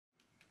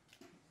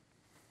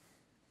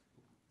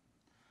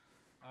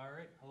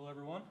right. Hello,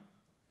 everyone.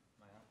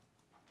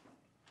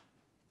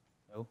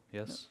 Oh,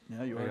 yes.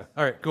 Yeah, you are.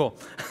 All right, cool.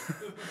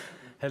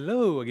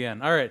 Hello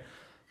again. All right.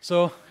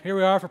 So here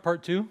we are for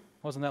part 2.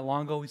 Wasn't that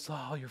long ago. We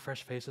saw all your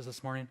fresh faces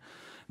this morning.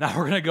 Now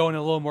we're going to go in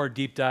a little more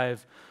deep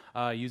dive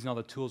using all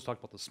the tools we talked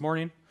about this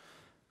morning.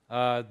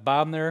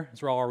 Bottom there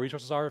is where all our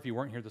resources are. If you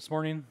weren't here this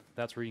morning,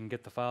 that's where you can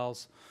get the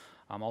files.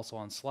 I'm also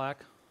on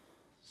Slack.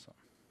 So,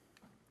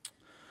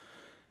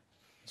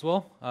 as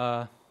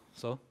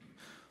well,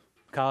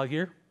 colleague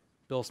here,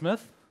 Bill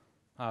Smith,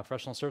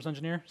 professional service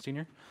engineer,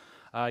 senior.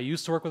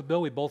 Used to work with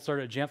Bill. We both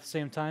started at Jamf at the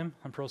same time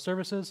on pro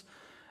services,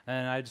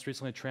 and I just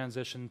recently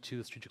transitioned to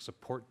the strategic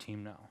support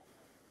team now.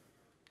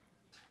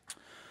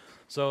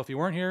 So if you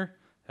weren't here,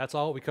 that's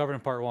all we covered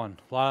in part 1.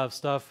 A lot of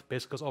stuff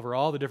basically goes over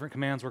all the different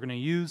commands we're going to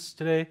use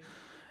today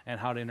and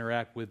how to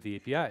interact with the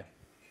API.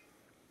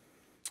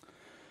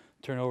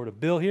 Turn it over to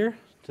Bill here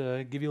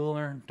to give you a little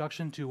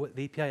introduction to what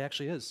the API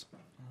actually is.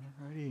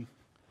 Alrighty.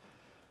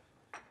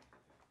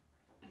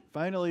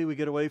 Finally, we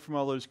get away from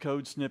all those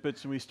code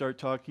snippets and we start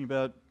talking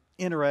about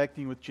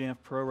interacting with Jamf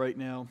Pro right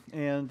now.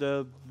 And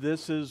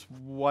this is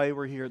why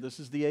we're here. This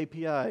is the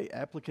API,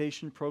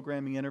 Application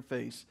Programming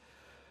Interface.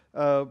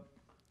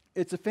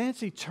 It's a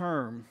fancy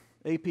term,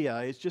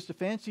 API. It's just a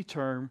fancy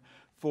term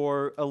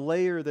for a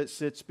layer that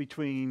sits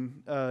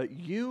between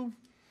you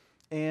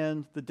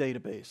and the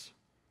database.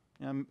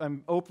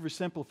 I'm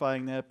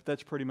oversimplifying that, but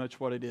that's pretty much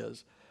what it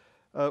is.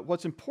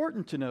 What's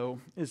important to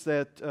know is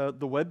that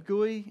the web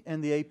GUI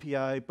and the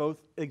API both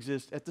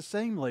exist at the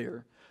same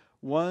layer.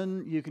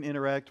 One you can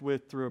interact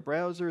with through a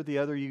browser, the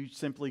other you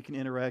simply can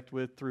interact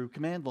with through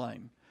command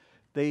line.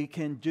 They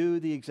can do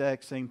the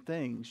exact same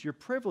things. Your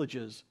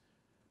privileges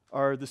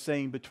are the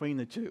same between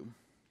the two.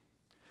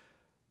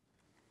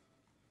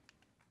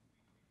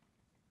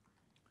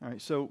 All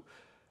right, so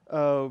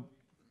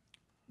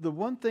the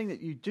one thing that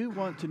you do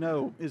want to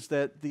know is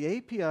that the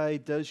API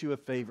does you a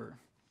favor.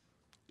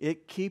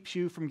 It keeps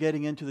you from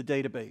getting into the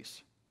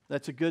database.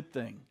 That's a good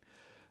thing.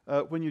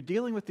 When you're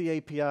dealing with the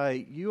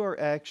API, you are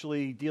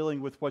actually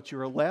dealing with what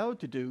you're allowed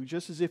to do,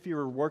 just as if you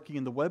were working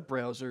in the web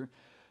browser.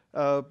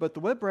 But the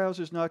web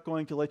browser is not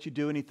going to let you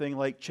do anything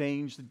like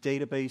change the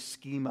database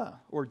schema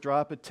or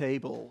drop a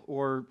table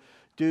or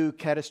do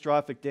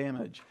catastrophic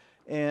damage.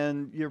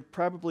 And you're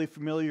probably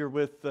familiar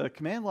with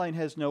command line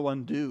has no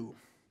undo.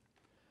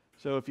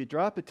 So if you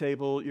drop a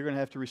table, you're going to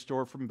have to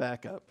restore from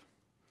backup.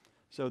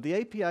 So the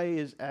API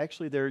is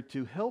actually there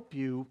to help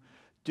you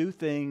do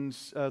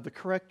things the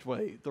correct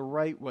way, the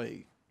right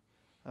way.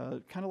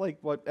 Kind of like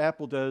what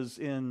Apple does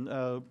in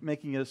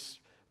making us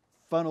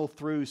funnel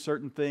through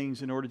certain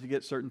things in order to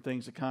get certain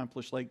things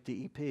accomplished, like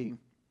DEP.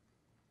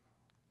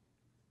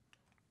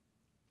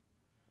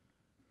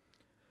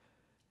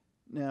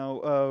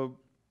 Now,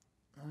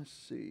 let's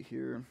see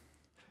here.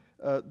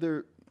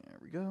 There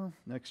we go.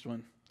 Next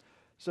one.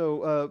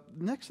 So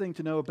next thing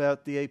to know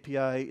about the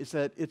API is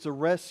that it's a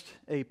REST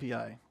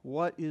API.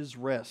 What is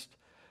REST?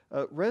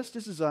 REST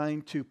is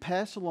designed to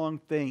pass along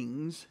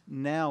things,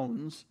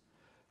 nouns,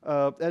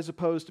 as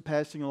opposed to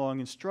passing along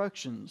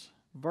instructions,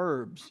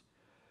 verbs.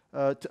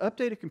 To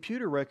update a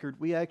computer record,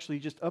 we actually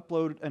just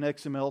upload an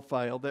XML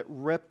file that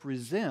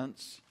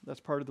represents, that's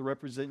part of the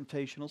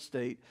representational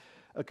state,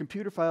 a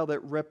computer file that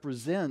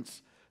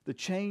represents the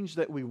change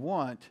that we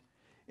want,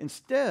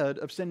 instead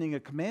of sending a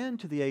command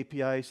to the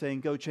API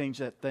saying, go change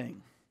that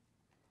thing.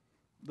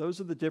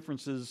 Those are the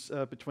differences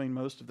between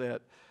most of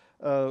that.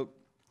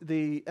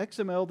 The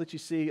XML that you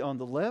see on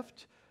the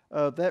left,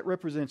 that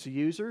represents a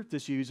user.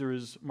 This user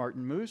is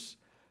Martin Moose.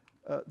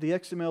 The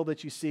XML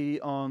that you see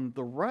on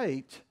the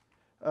right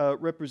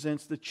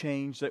represents the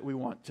change that we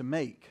want to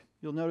make.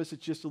 You'll notice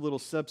it's just a little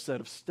subset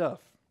of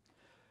stuff.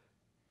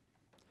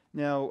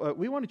 Now,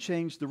 we want to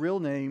change the real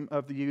name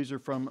of the user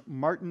from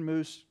Martin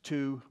Moose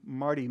to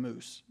Marty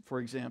Moose, for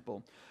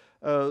example.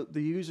 The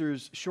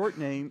user's short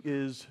name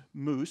is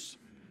Moose.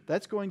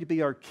 That's going to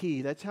be our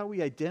key. That's how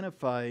we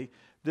identify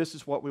this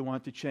is what we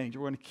want to change.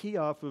 We're going to key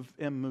off of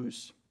M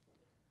Moose.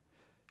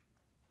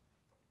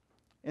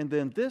 And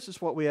then this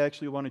is what we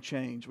actually want to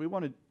change. We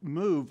want to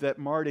move that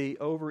Marty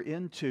over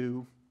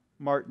into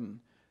Martin.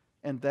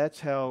 And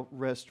that's how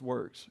REST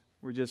works.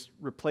 We're just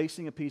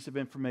replacing a piece of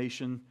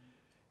information.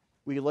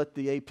 We let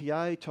the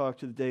API talk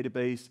to the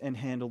database and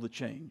handle the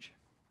change.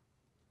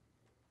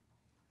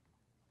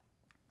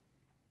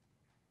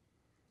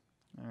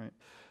 All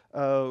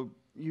right.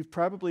 You've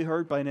probably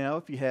heard by now,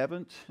 if you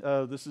haven't,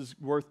 this is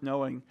worth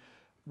knowing.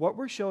 What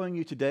we're showing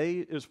you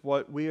today is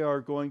what we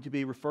are going to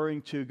be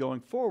referring to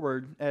going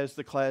forward as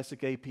the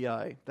classic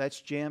API.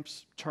 That's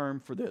Jamf's term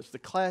for this, the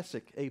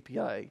classic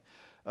API,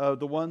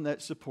 the one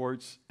that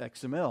supports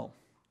XML.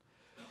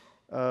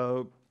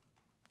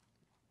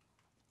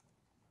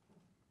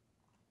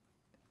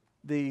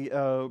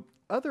 The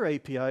other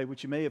API,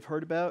 which you may have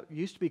heard about,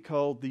 used to be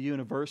called the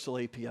Universal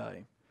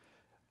API.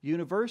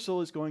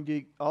 Universal is going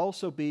to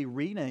also be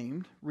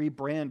renamed,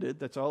 rebranded,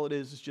 that's all it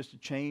is just a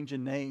change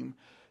in name,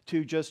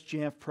 to just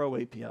Jamf Pro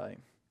API.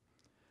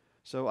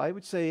 So I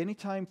would say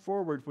anytime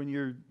forward when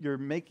you're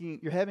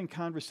having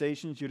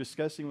conversations, you're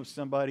discussing with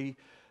somebody,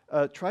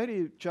 try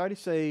to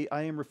say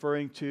I am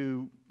referring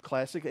to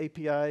Classic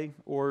API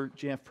or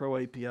Jamf Pro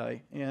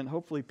API, and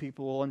hopefully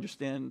people will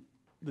understand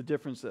the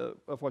difference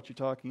of what you're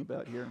talking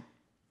about here.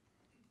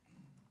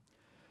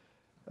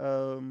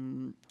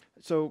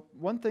 So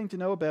one thing to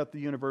know about the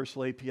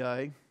Universal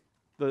API,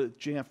 the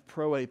Jamf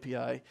Pro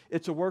API,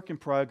 it's a work in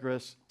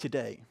progress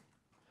today.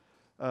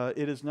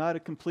 It is not a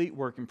complete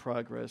work in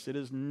progress. It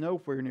is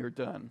nowhere near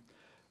done.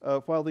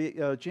 While the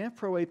Jamf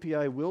Pro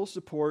API will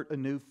support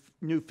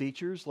new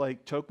features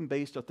like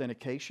token-based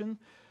authentication,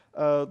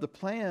 the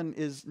plan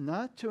is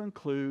not to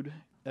include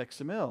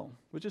XML,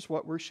 which is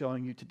what we're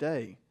showing you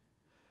today.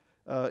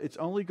 It's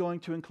only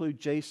going to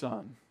include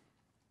JSON.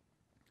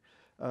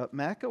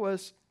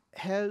 macOS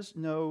has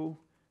no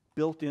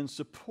built-in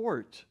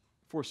support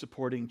for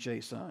supporting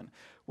JSON,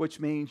 which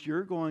means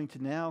you're going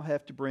to now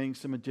have to bring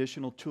some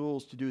additional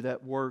tools to do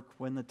that work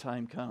when the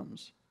time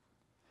comes.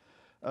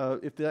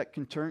 If that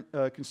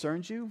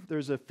concerns you,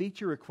 there's a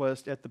feature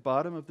request at the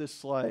bottom of this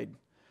slide.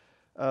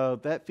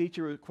 That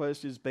feature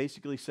request is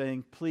basically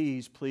saying,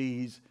 please,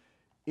 please,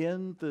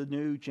 in the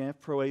new Jamf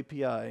Pro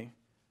API,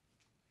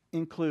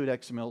 include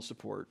XML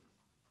support.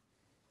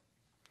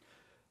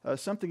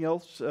 Something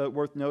else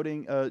worth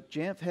noting,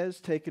 Jamf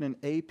has taken an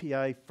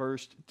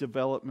API-first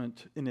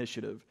development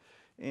initiative.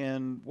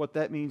 And what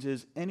that means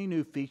is any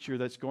new feature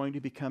that's going to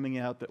be coming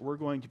out that we're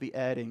going to be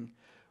adding,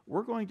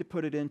 we're going to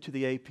put it into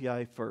the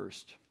API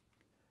first.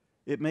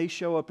 It may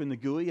show up in the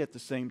GUI at the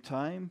same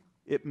time,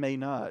 it may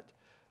not,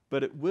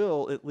 but it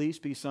will at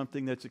least be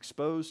something that's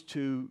exposed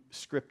to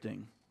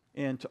scripting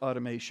and to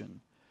automation.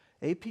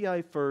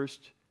 API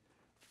first,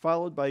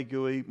 followed by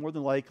GUI. More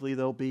than likely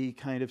they'll be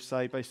kind of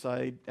side by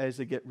side as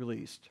they get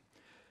released.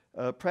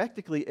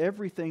 Practically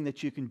everything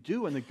that you can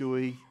do in the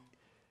GUI,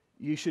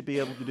 you should be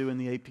able to do in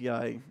the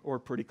API or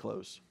pretty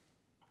close.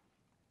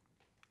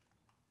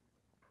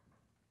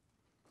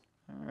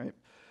 All right.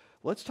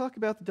 Let's talk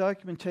about the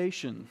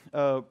documentation.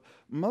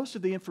 Most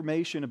of the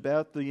information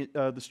about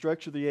the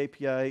structure of the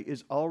API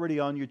is already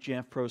on your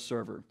Jamf Pro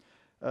server.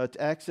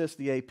 To access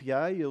the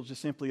API, you'll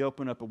just simply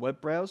open up a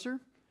web browser.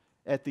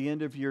 At the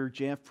end of your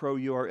Jamf Pro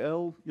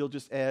URL, you'll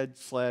just add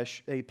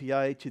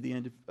 /API to the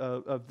end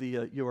of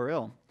the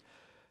URL.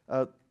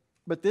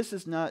 But this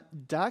is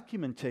not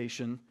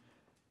documentation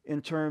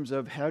in terms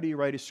of how do you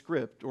write a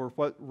script or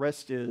what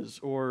REST is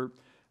or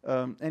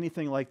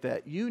anything like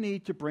that. You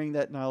need to bring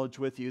that knowledge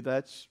with you.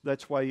 That's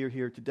why you're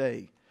here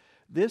today.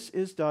 This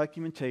is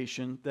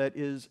documentation that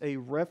is a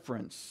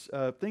reference.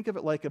 Think of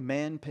it like a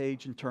man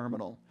page in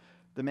Terminal.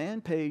 The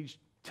man page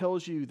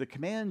tells you the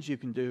commands you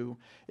can do.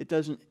 It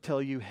doesn't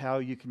tell you how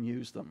you can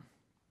use them.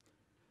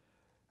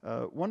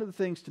 One of the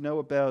things to know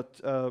about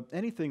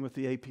anything with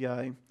the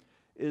API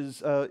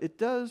is it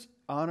does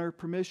honor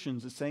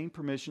permissions, the same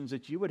permissions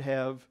that you would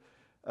have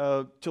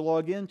to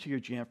log into your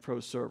Jamf Pro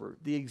server,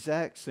 the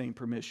exact same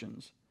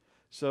permissions.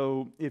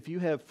 So if you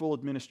have full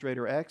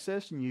administrator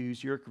access and you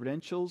use your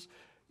credentials,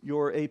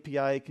 your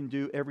API can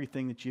do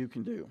everything that you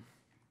can do.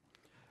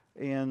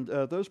 And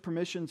those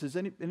permissions, does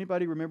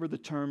anybody remember the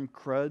term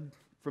CRUD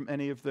from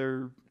any of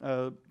their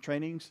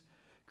trainings?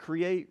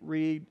 Create,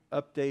 read,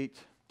 update,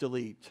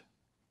 delete.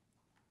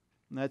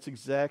 And that's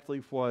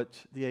exactly what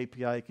the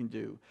API can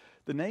do.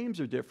 The names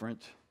are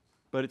different,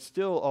 but it's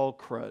still all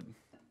CRUD.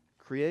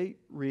 Create,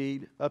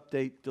 read,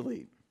 update,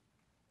 delete.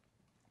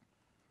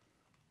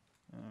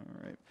 All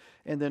right.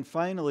 And then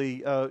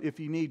finally, if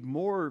you need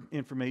more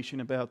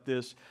information about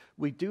this,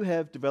 we do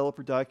have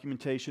developer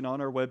documentation on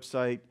our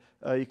website.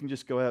 You can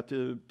just go out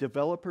to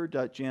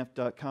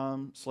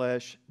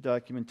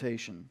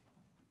developer.jamf.com/documentation.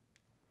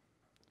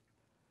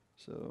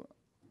 So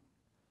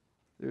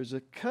there's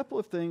a couple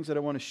of things that I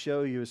want to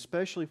show you,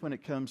 especially when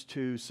it comes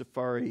to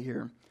Safari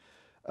here.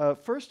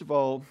 First of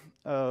all,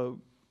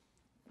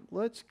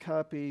 let's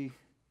copy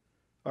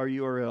our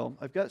URL.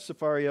 I've got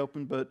Safari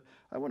open, but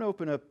I want to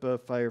open up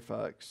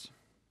Firefox.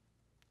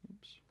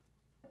 Oops.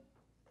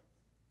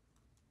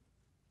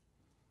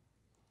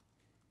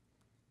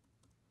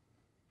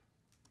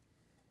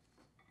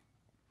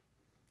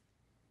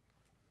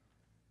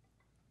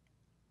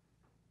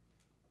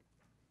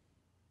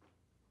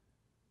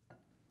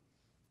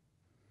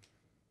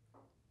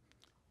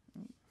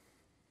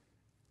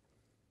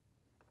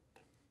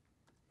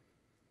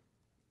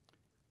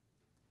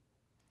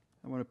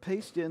 I want to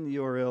paste in the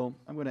URL.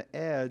 I'm going to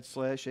add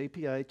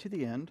 /API to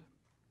the end.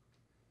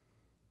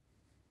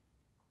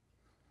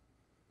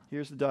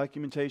 Here's the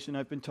documentation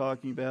I've been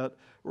talking about.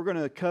 We're going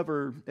to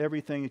cover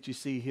everything that you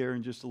see here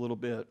in just a little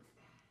bit.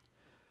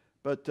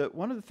 But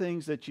one of the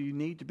things that you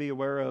need to be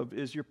aware of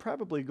is you're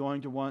probably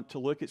going to want to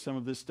look at some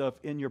of this stuff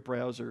in your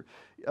browser.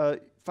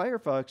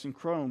 Firefox and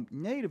Chrome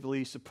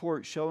natively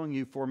support showing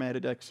you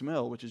formatted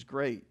XML, which is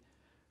great.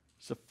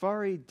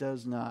 Safari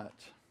does not.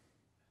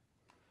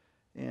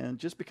 And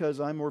just because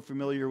I'm more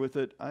familiar with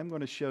it, I'm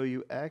going to show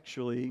you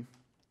actually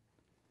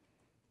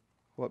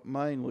what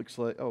mine looks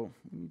like. Oh,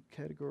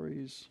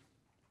 categories.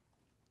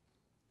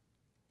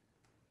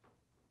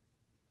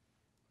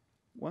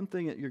 One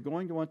thing that you're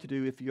going to want to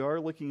do if you are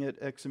looking at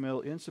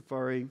XML in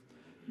Safari,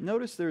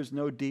 Notice there's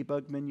no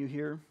debug menu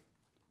here.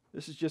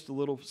 This is just a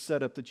little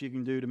setup that you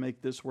can do to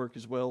make this work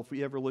as well. If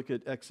we ever look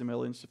at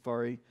XML in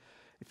Safari,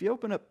 if you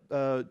open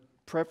up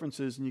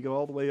Preferences and you go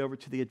all the way over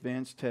to the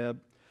Advanced tab,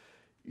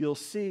 you'll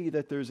see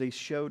that there's a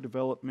Show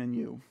Develop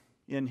menu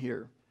in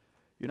here.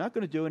 You're not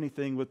going to do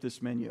anything with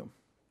this menu.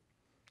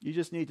 You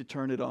just need to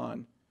turn it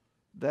on.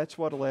 That's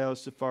what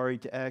allows Safari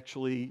to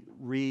actually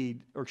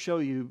read or show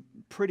you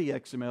pretty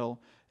XML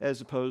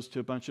as opposed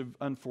to a bunch of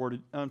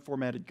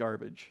unformatted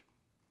garbage.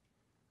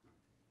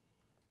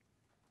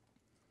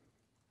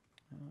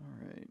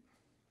 All right.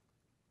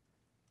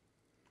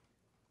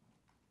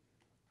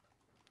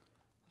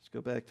 Let's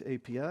go back to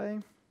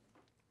API.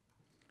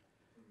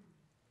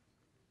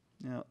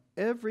 Now,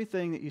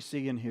 everything that you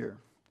see in here,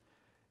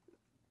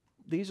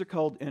 these are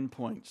called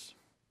endpoints.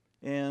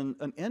 And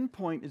an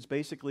endpoint is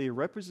basically a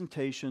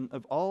representation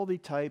of all the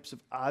types of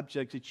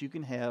objects that you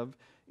can have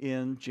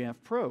in Jamf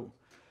Pro.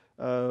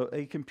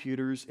 A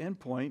computer's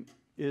endpoint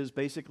is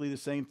basically the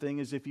same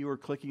thing as if you were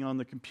clicking on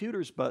the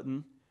computers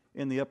button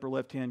in the upper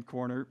left-hand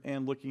corner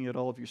and looking at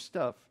all of your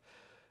stuff.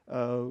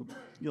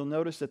 You'll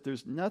notice that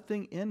there's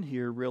nothing in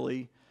here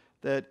really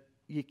that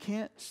you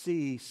can't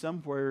see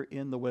somewhere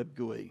in the web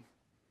GUI.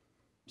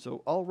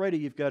 So already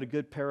you've got a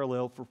good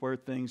parallel for where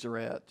things are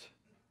at.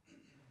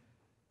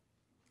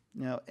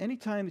 Now,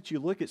 anytime that you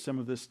look at some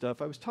of this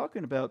stuff, I was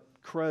talking about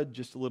CRUD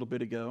just a little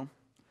bit ago.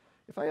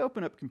 If I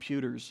open up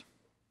computers,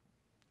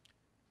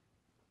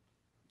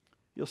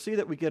 you'll see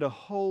that we get a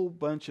whole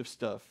bunch of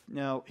stuff.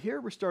 Now, here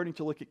we're starting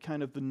to look at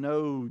kind of the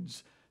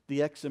nodes,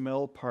 the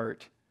XML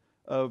part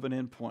of an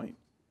endpoint.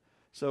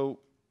 So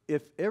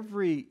if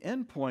every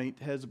endpoint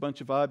has a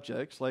bunch of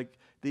objects, like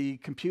the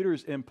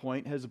computer's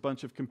endpoint has a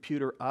bunch of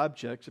computer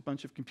objects, a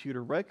bunch of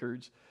computer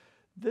records,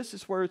 this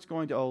is where it's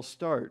going to all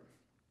start.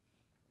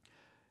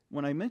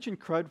 When I mentioned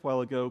CRUD a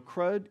while ago,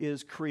 CRUD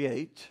is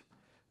create.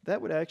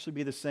 That would actually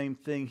be the same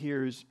thing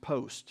here as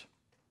post.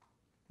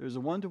 There's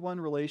a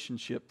one-to-one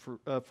relationship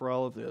for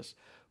all of this.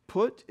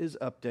 Put is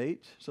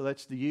update, so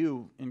that's the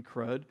U in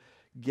CRUD.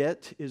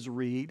 Get is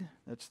read,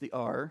 that's the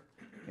R.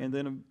 And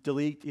then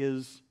delete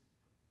is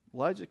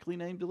logically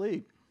named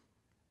delete.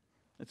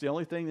 That's the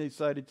only thing they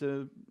decided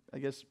to, I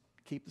guess,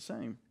 keep the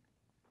same.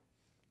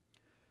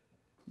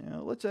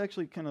 Now, let's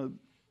actually kind of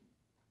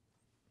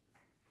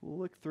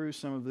look through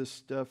some of this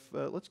stuff.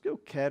 Let's go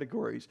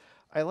categories.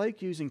 I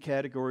like using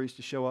categories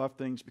to show off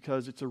things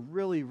because it's a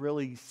really,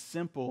 really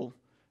simple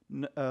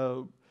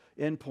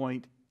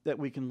endpoint that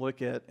we can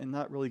look at and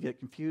not really get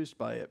confused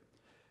by it.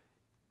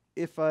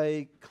 If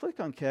I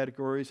click on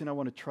categories and I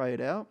want to try it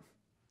out,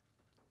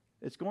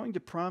 it's going to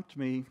prompt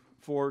me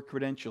for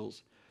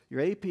credentials.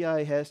 Your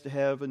API has to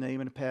have a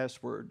name and a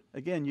password.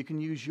 Again, you can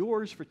use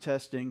yours for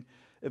testing.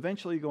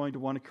 Eventually, you're going to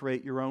want to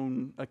create your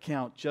own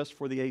account just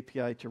for the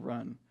API to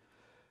run.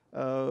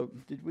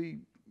 Did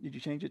you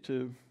change it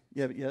to,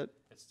 you have it yet?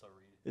 It's still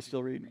read. It's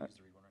still read? We use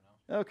the read one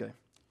right now. Okay.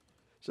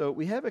 So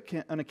we have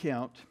an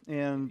account,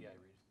 and API read.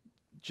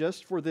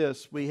 just for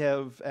this, we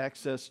have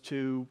access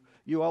to,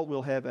 you all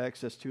will have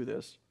access to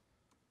this.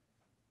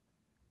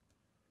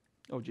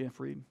 Oh, Jamf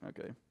read?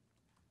 Okay.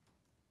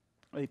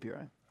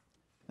 API.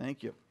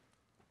 Thank you.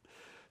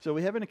 So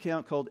we have an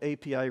account called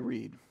API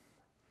read.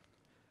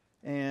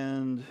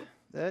 And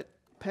that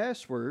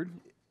password,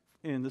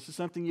 and this is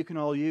something you can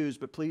all use,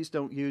 but please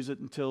don't use it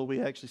until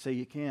we actually say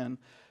you can.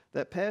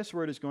 That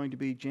password is going to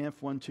be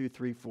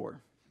Jamf1234.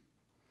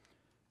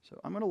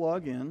 So I'm going to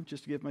log in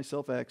just to give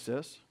myself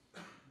access.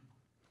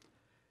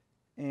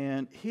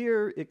 And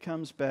here it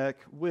comes back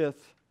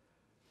with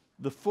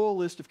the full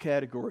list of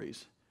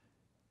categories.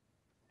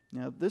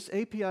 Now, this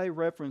API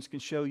reference can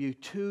show you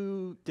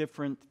two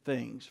different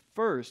things.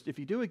 First, if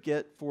you do a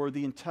get for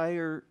the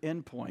entire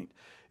endpoint,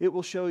 it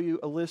will show you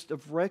a list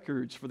of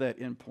records for that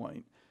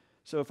endpoint.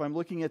 So if I'm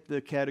looking at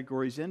the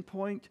categories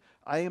endpoint,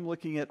 I am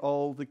looking at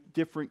all the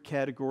different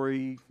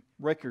category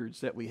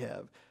records that we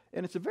have.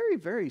 And it's a very,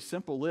 very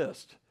simple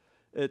list.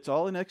 It's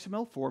all in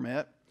XML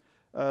format.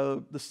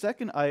 The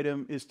second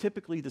item is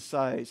typically the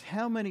size.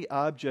 How many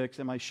objects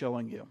am I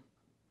showing you?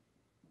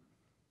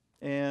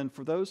 And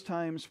for those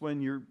times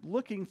when you're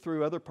looking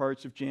through other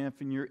parts of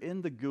Jamf and you're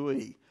in the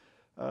GUI,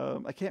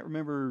 I can't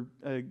remember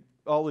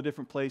all the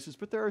different places,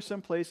 but there are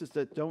some places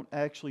that don't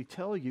actually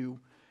tell you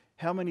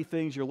how many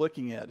things you're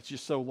looking at. It's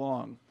just so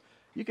long.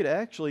 You could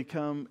actually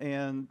come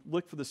and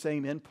look for the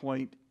same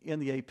endpoint in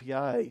the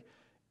API,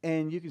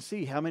 and you can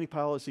see how many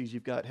policies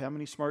you've got, how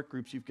many smart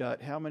groups you've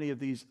got, how many of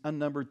these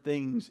unnumbered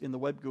things in the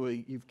web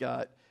GUI you've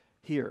got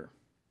here.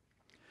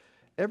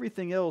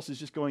 Everything else is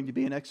just going to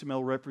be an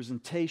XML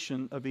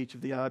representation of each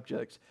of the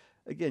objects.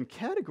 Again,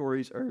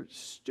 categories are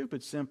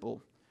stupid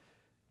simple.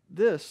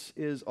 This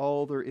is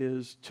all there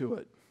is to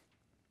it.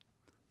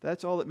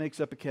 That's all that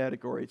makes up a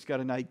category. It's got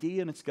an ID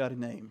and it's got a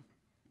name.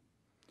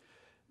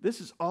 This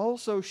is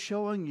also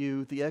showing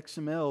you the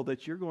XML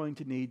that you're going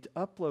to need to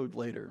upload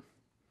later.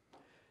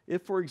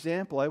 If, for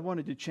example, I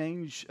wanted to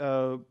change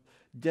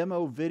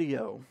demo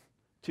video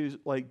to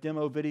like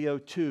demo video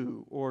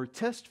 2 or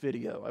test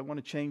video, I want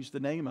to change the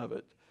name of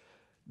it.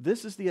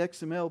 This is the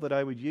XML that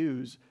I would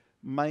use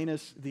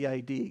minus the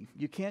ID.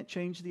 You can't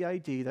change the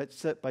ID. That's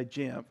set by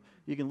Jamf.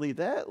 You can leave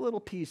that little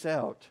piece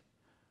out,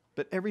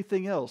 but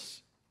everything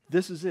else,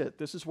 this is it.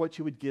 This is what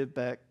you would give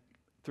back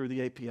through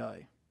the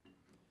API.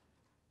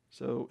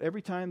 So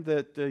every time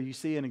that you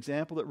see an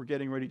example that we're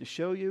getting ready to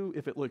show you,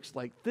 if it looks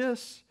like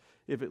this,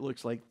 if it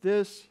looks like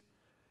this,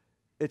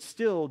 it's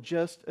still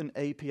just an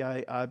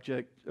API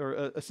object or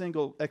a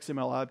single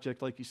XML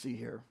object like you see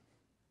here.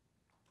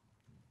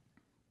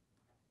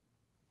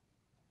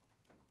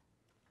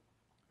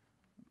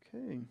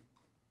 Okay.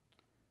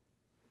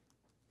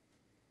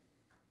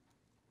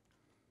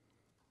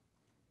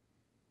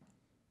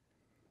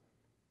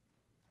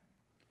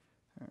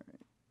 All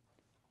right.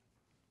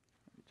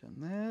 Done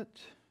that.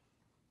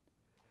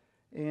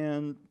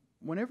 And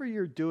whenever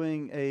you're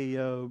doing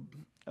a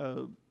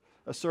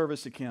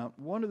service account,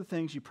 one of the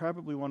things you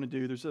probably want to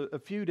do, there's a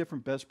few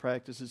different best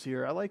practices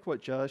here. I like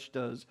what Josh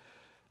does.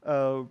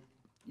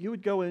 You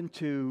would go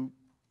into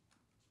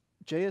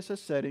JSS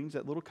settings,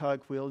 that little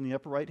cogwheel in the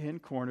upper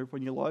right-hand corner.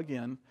 When you log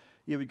in,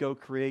 you would go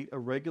create a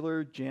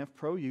regular Jamf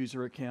Pro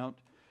user account.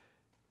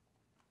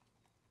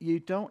 You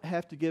don't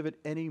have to give it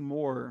any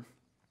more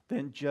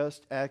than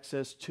just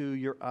access to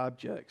your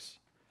objects.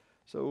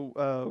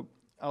 So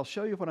I'll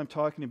show you what I'm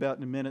talking about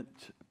in a minute,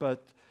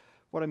 but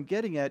what I'm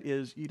getting at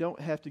is you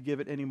don't have to give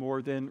it any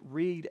more than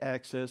read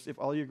access if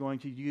all you're going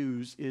to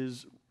use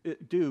is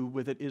do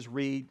with it is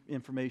read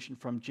information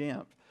from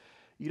Jamf.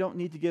 You don't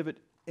need to give it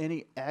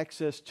any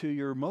access to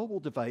your mobile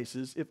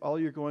devices if all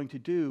you're going to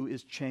do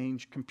is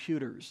change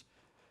computers.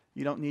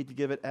 You don't need to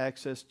give it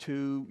access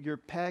to your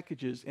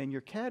packages and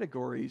your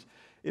categories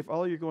if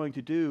all you're going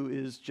to do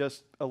is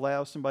just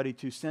allow somebody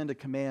to send a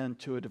command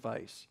to a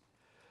device.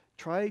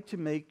 Try to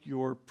make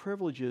your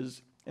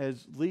privileges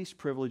as least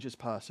privileged as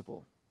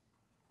possible.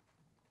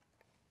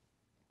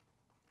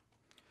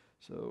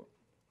 So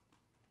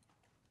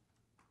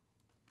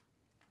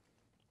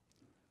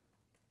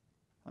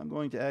I'm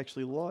going to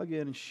actually log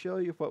in and show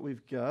you what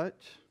we've got.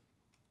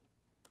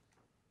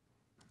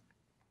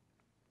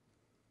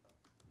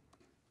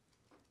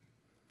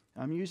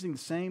 I'm using the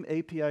same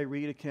API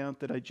read account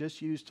that I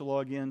just used to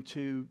log in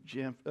to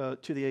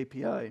the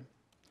API.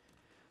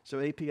 So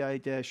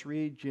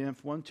API-read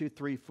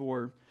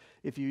Jamf1234.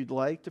 If you'd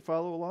like to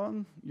follow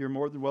along, you're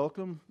more than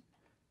welcome.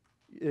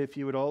 If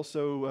you would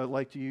also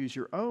like to use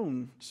your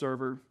own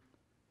server,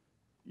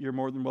 you're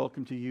more than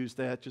welcome to use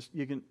that. Just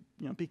you can,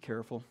 be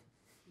careful.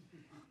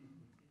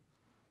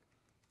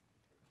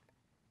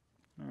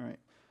 All right,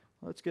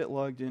 let's get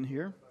logged in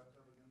here.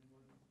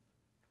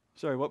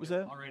 Sorry, what was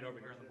that? All right, over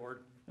here on the board.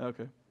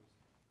 Okay.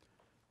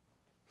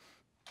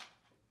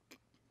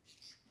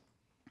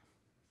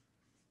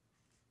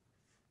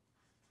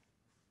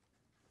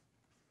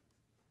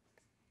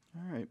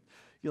 All right.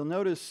 You'll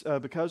notice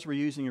because we're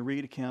using a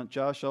read account,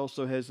 Josh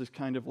also has this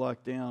kind of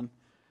locked down.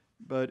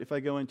 But if I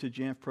go into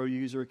Jamf Pro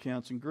user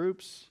accounts and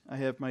groups, I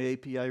have my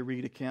API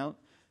read account,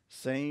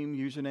 same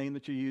username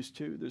that you're used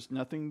to. There's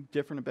nothing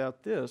different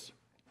about this.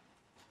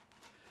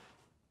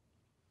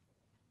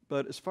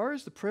 But as far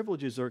as the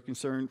privileges are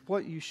concerned,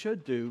 what you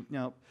should do,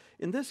 now,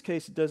 in this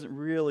case, it doesn't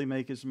really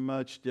make as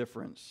much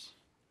difference.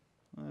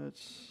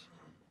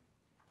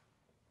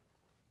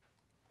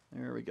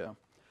 There we go.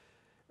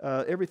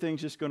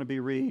 Everything's just going to be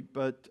read,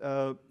 but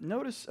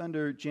notice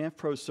under Jamf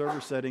Pro server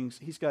settings,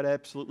 he's got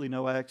absolutely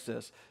no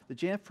access. The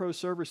Jamf Pro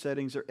server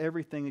settings are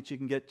everything that you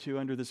can get to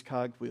under this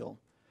cogwheel.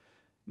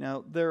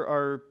 Now, there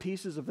are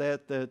pieces of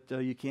that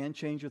you can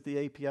change with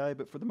the API,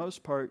 but for the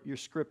most part, your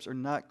scripts are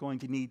not going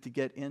to need to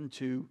get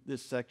into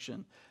this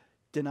section.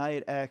 Deny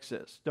it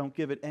access. Don't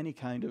give it any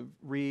kind of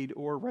read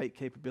or write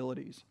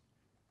capabilities.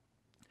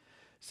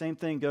 Same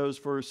thing goes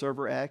for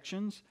server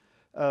actions.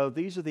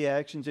 These are the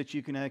actions that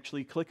you can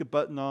actually click a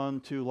button on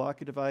to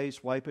lock a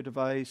device, wipe a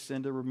device,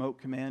 send a remote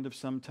command of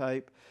some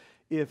type.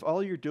 If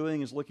all you're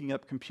doing is looking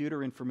up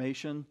computer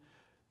information,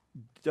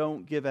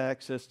 don't give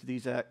access to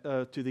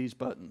these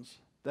buttons.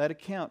 That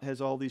account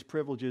has all these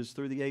privileges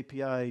through the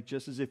API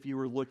just as if you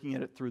were looking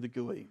at it through the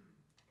GUI.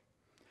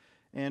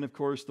 And of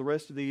course, the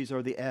rest of these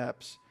are the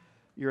apps.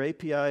 Your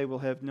API will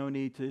have no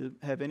need to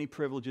have any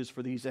privileges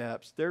for these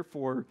apps.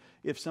 Therefore,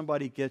 if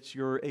somebody gets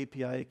your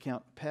API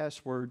account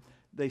password,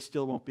 they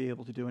still won't be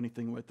able to do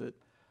anything with it.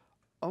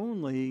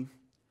 Only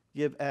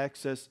give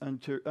access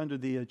under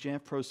the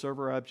Jamf Pro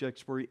server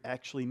objects where you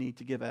actually need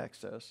to give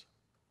access.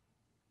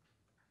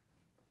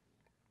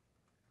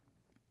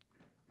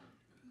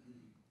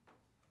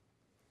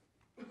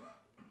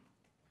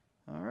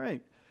 All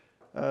right,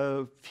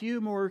 a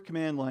few more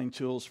command line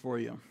tools for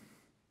you.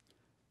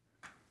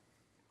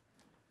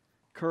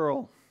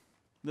 Curl.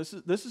 This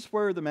is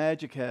where the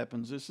magic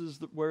happens. This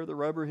is where the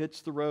rubber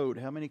hits the road.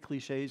 How many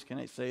cliches can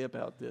I say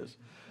about this?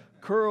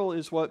 Curl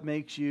is what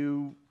makes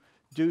you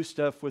do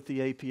stuff with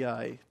the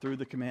API through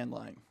the command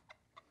line.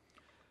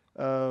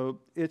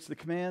 It's the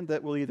command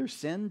that will either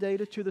send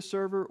data to the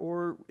server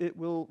or it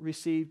will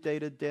receive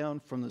data down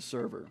from the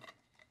server.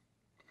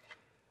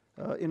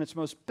 In its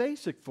most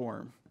basic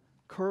form,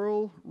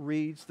 curl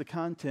reads the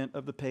content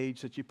of the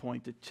page that you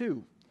pointed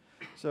to.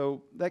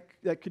 So that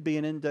could be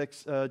an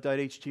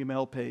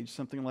index.html page,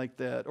 something like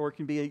that, or it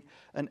can be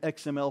an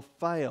XML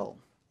file.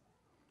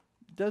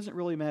 Doesn't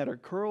really matter.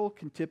 Curl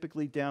can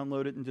typically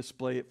download it and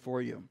display it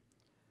for you.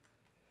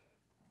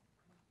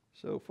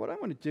 So what I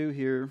want to do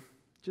here,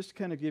 just to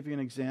kind of give you an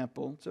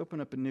example, let's open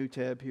up a new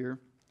tab here.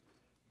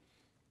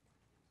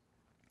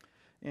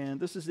 And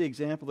this is the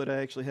example that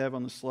I actually have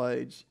on the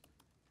slides.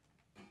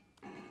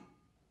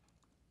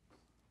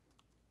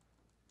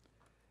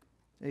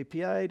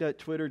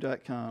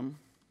 api.twitter.com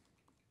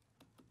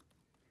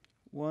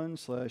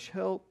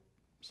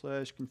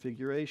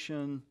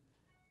 /help/configuration,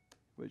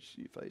 which,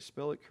 if I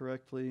spell it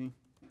correctly,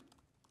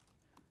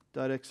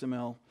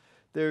 .xml.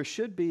 There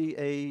should be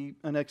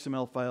an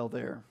XML file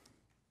there,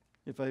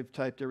 if I've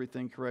typed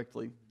everything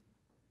correctly.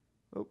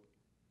 Oh,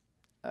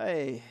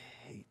 I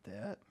hate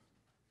that.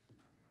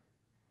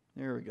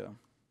 There we go.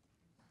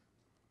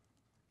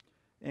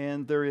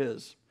 And there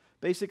is.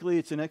 Basically,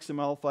 it's an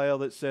XML file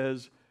that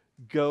says,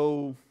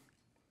 go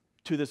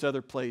to this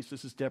other place.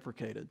 This is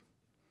deprecated.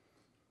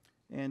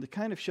 And to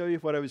kind of show you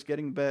what I was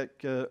getting back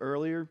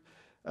earlier,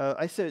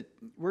 I said,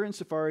 we're in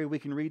Safari. We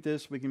can read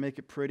this. We can make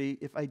it pretty.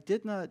 If I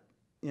did not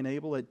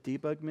enable that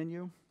debug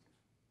menu,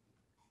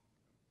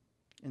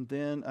 and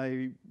then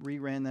I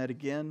reran that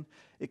again,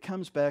 it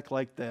comes back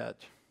like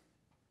that.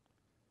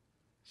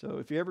 So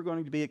if you're ever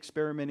going to be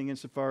experimenting in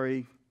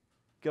Safari,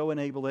 go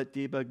enable that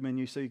debug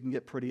menu so you can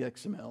get pretty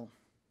XML.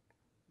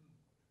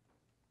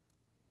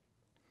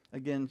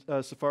 Again,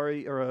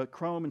 Safari or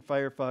Chrome and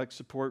Firefox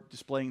support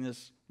displaying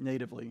this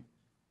natively.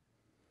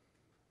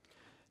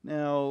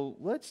 Now,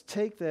 let's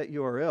take that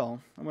URL.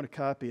 I'm going to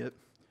copy it.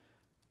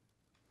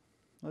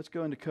 Let's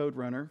go into Code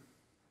Runner.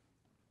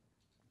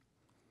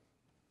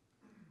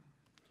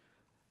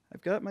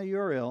 I've got my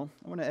URL.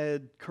 I want to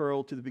add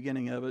curl to the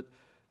beginning of it.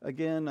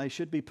 Again, I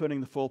should be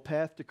putting the full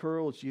path to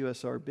curl. It's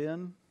USR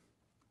bin.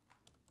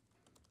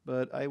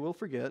 But I will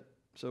forget,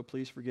 so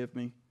please forgive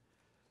me.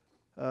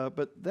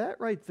 But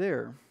that right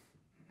there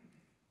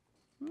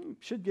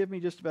should give me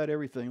just about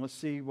everything. Let's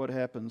see what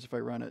happens if I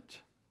run it.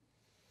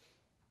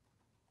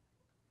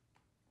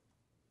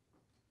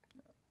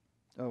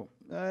 Oh,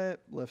 I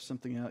left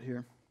something out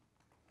here.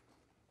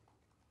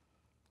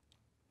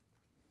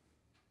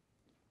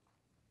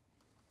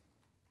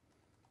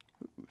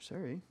 Ooh,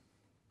 sorry.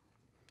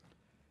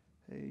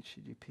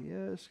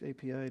 HTTPS,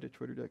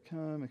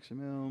 API.twitter.com,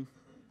 XML.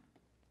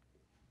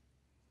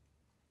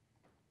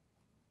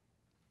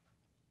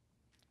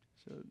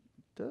 So it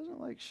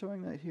doesn't like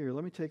showing that here.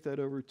 Let me take that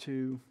over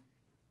to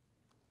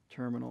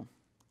terminal.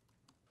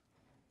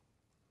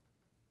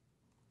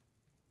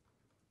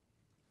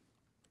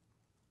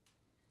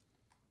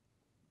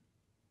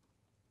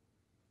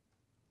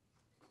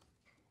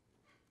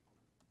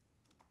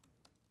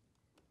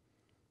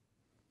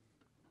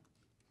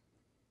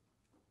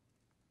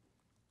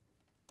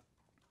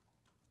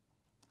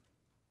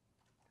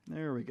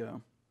 There we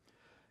go.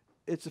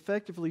 It's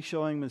effectively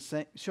showing me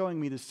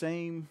the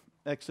same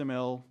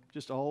XML,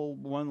 just all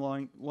one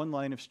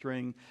line of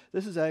string.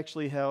 This is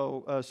actually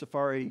how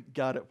Safari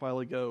got it a while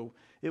ago.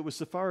 It was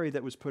Safari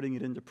that was putting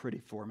it into pretty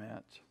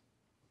format.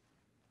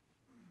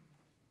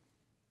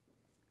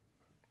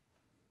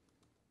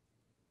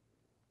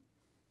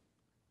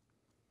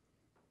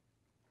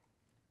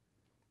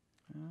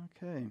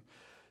 Okay.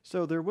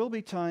 So there will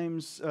be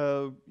times,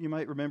 you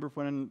might remember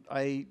when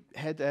I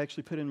had to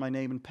actually put in my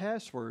name and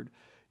password.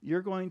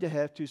 You're going to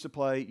have to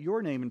supply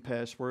your name and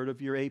password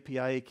of your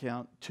API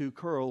account to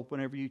curl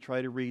whenever you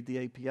try to read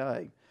the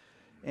API.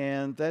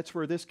 And that's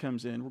where this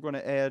comes in. We're going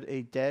to add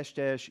a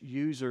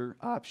 --user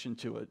option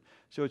to it.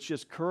 So it's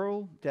just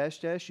curl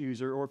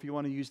 --user, or if you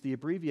want to use the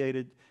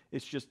abbreviated,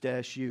 it's just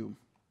 -u.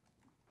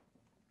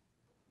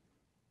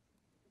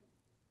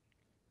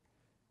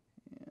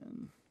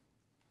 And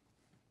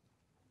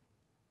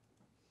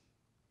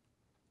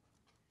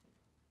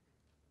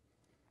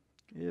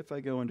if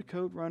I go into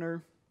Code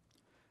Runner,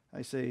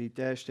 I say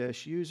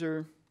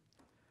 --user.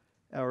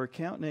 Our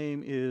account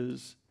name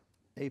is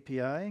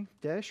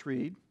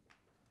API-read.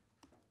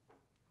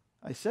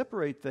 I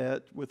separate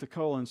that with a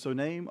colon, so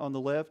name on the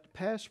left,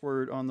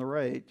 password on the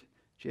right,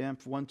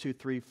 Jamf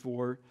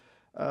 1234.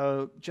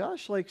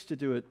 Josh likes to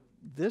do it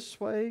this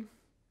way,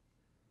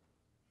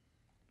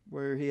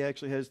 where he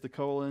actually has the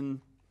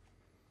colon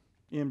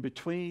in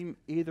between.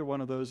 Either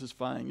one of those is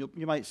fine.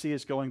 You might see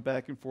us going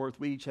back and forth.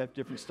 We each have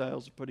different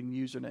styles of putting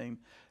username.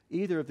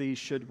 Either of these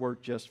should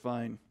work just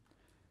fine.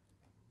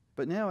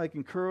 But now I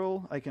can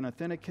curl, I can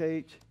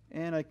authenticate,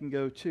 and I can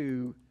go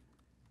to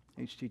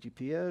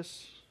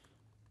HTTPS.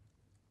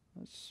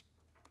 Let's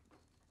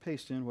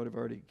paste in what I've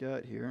already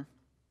got here.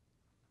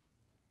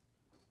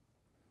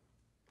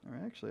 Or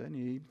actually, I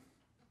need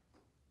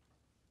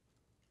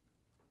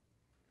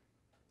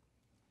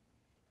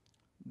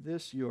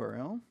this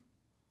URL.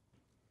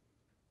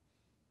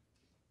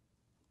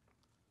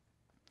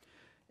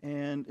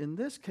 And in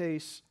this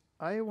case,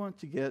 I want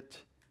to get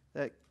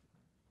that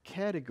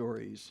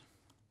categories.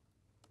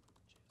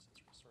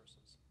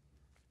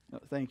 Oh,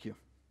 thank you.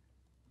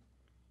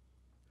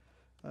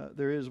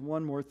 There is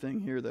one more thing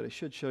here that I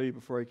should show you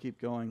before I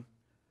keep going.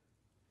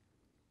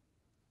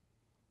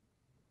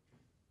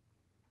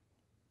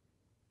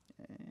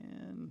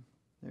 And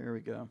there we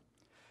go.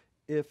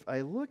 If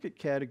I look at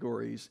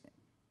categories,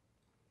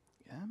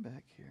 yeah, I'm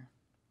back here.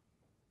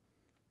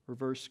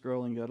 Reverse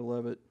scrolling, gotta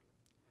love it.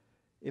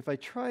 If I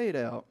try it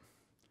out,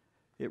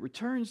 it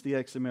returns the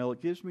XML.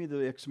 It gives me the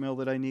XML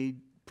that I need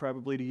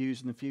probably to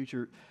use in the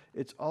future.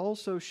 It's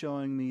also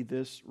showing me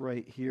this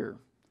right here,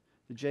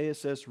 the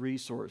JSS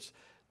resource.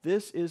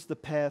 This is the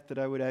path that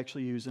I would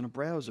actually use in a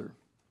browser.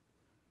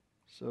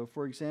 So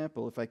for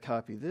example, if I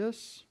copy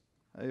this,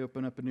 I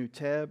open up a new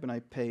tab and I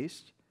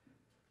paste.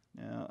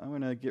 Now I'm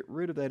going to get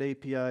rid of that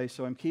API,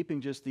 so I'm keeping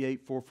just the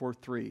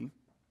 8443.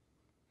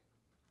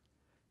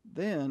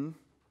 Then,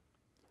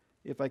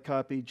 if I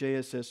copy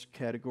JSS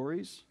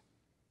categories,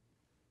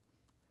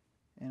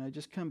 and I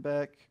just come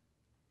back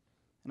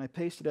and I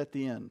paste it at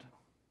the end.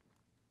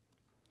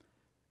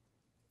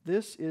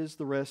 This is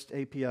the REST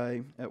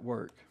API at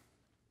work.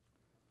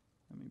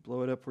 Let me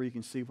blow it up where you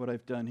can see what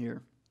I've done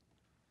here.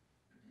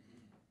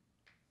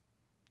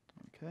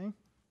 Okay.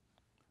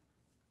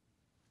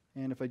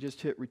 And if I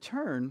just hit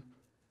return,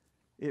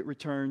 it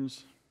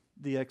returns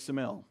the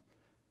XML.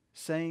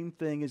 Same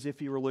thing as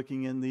if you were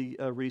looking in the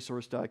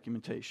resource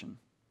documentation.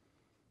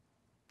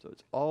 So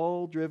it's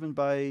all driven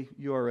by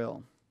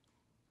URL.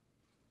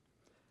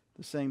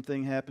 The same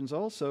thing happens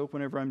also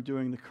whenever I'm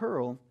doing the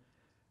curl.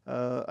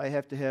 I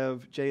have to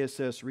have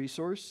JSS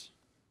resource,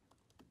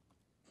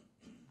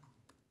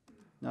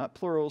 not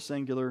plural,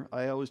 singular.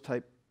 I always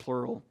type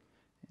plural,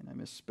 and I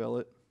misspell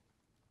it.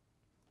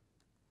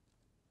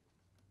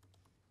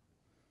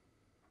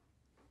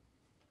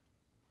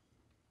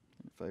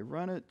 If I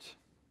run it,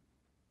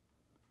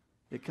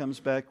 it comes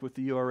back with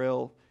the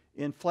URL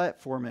in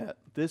flat format.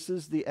 This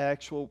is the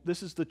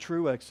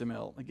true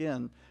XML.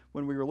 Again,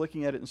 when we were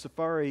looking at it in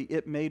Safari,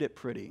 it made it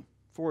pretty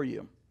for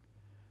you.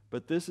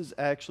 But this is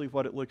actually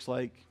what it looks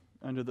like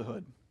under the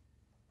hood.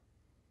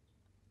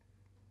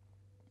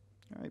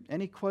 All right,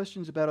 any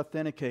questions about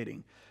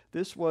authenticating?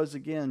 This was,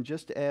 again,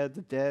 just to add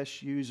the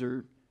dash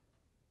user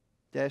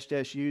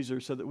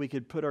so that we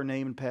could put our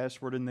name and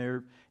password in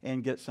there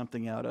and get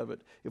something out of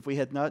it. If we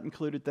had not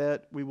included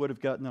that, we would have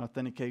gotten an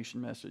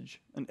authentication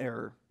message, an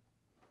error.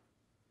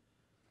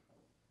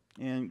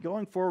 And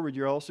going forward,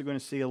 you're also going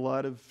to see a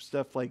lot of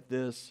stuff like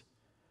this.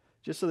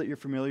 Just so that you're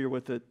familiar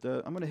with it,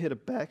 I'm going to hit a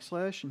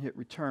backslash and hit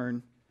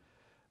return.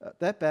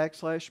 That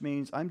backslash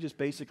means I'm just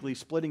basically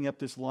splitting up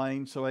this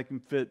line so I can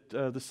fit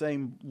the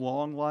same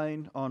long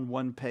line on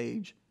one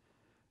page.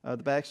 The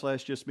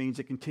backslash just means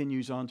it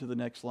continues on to the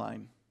next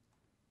line.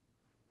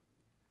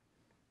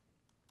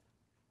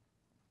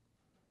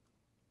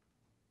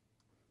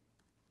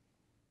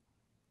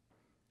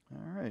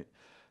 All right.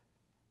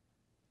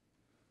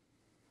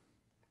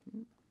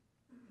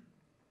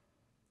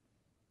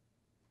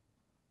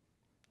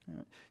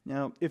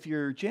 Now, if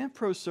your Jamf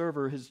Pro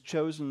server has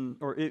chosen,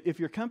 or if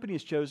your company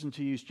has chosen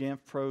to use Jamf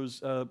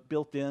Pro's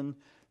built-in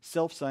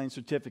self-signed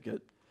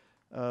certificate,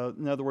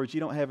 in other words, you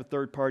don't have a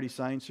third-party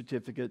signed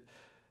certificate,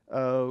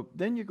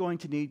 then you're going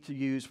to need to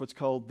use what's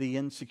called the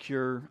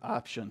insecure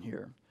option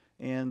here.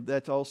 And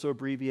that's also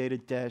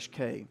abbreviated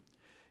 -K.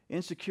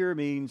 Insecure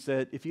means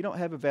that if you don't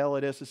have a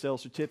valid SSL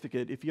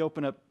certificate, if you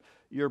open up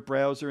your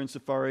browser in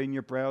Safari and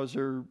your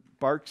browser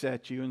barks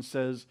at you and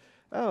says,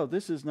 oh,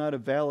 this is not a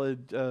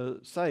valid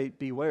site,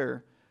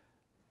 beware,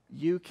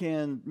 you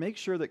can make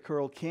sure that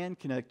curl can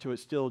connect to it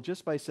still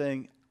just by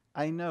saying,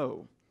 I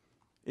know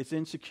it's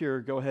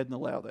insecure, go ahead and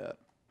allow that.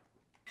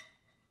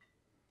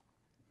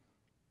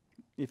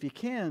 If you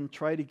can,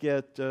 try to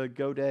get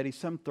GoDaddy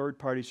some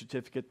third-party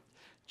certificate.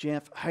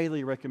 Jamf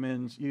highly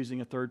recommends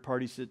using a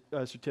third-party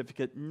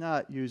certificate,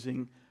 not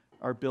using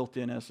our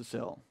built-in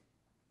SSL.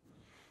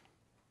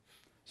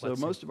 So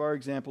most of our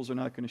examples are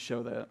not going to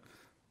show that.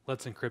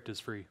 Let's Encrypt is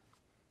free.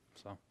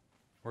 So,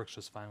 works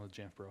just fine with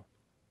Jamf Pro.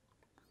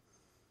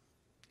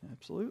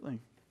 Absolutely.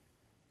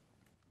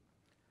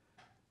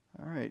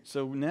 All right,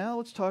 so now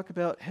let's talk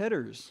about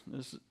headers.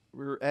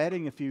 We're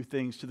adding a few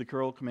things to the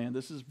curl command.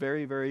 This is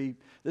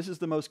this is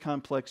the most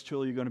complex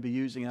tool you're going to be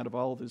using out of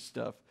all of this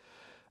stuff.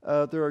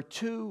 There are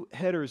two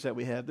headers that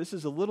we have. This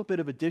is a little bit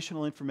of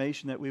additional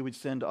information that we would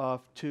send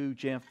off to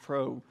Jamf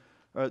Pro,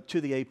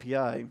 to the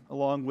API,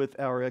 along with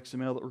our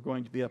XML that we're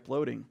going to be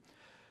uploading.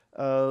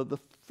 The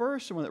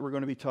first one that we're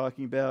going to be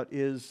talking about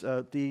is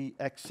the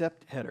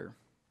accept header.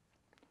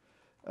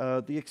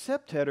 The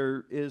accept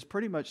header is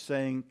pretty much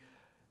saying,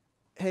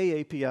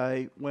 hey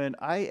API, when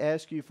I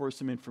ask you for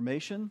some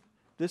information,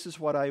 this is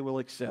what I will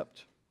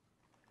accept.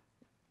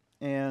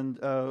 And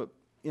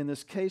in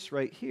this case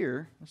right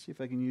here, let's see if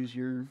I can use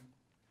your...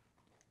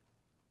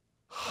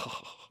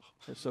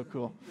 That's so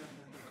cool.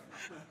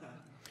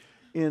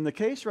 In the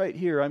case right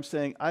here, I'm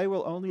saying I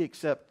will only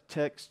accept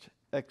text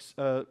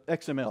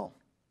XML.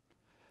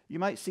 You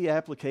might see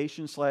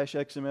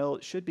application/XML.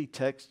 It should be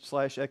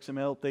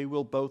text/XML. They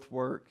will both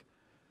work.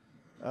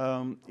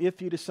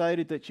 If you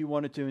decided that you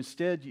wanted to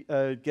instead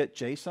get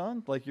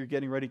JSON, like you're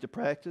getting ready to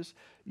practice,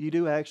 you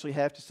do actually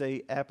have to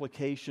say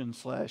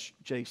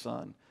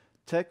application/JSON.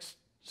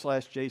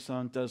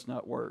 Text/JSON does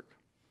not work.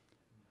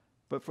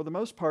 But for the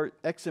most part,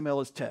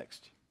 XML is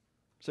text,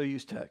 so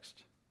use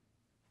text.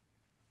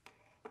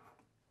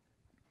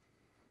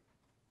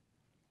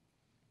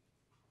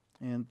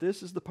 And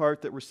this is the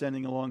part that we're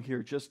sending along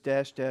here, just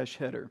 --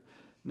 header.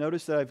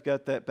 Notice that I've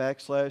got that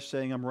backslash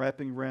saying I'm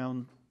wrapping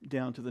around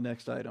down to the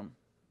next item.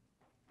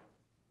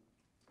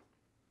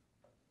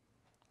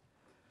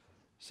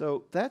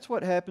 So that's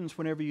what happens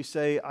whenever you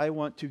say, I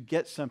want to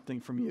get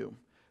something from you.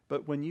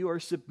 But when you are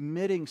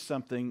submitting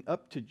something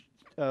up to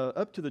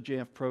the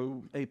Jamf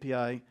Pro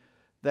API,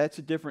 that's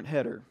a different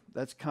header.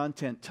 That's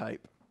content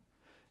type.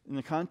 And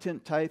the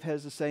content type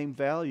has the same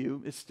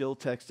value. It's still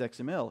text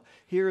XML.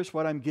 Here's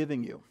what I'm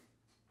giving you.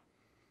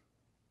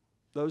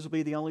 Those will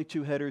be the only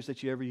two headers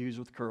that you ever use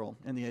with curl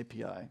and the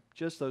API.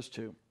 Just those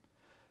two.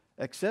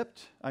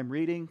 Except I'm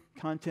reading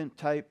content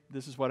type.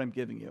 This is what I'm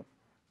giving you.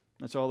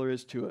 That's all there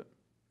is to it.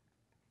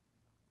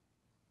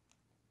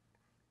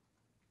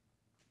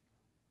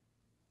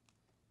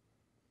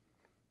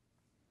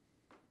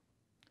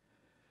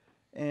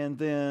 And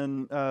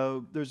then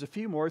there's a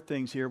few more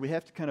things here. We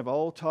have to kind of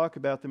all talk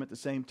about them at the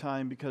same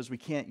time because we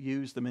can't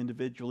use them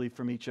individually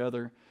from each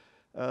other.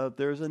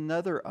 There's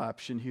another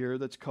option here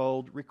that's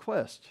called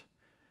request.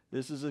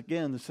 This is,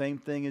 again, the same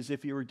thing as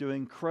if you were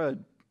doing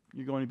CRUD.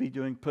 You're going to be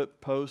doing put,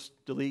 post,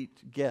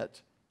 delete,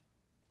 get.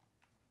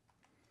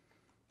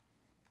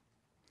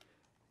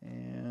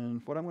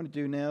 And what I'm going to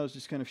do now is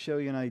just kind of show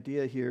you an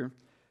idea here.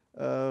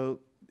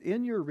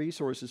 In your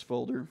resources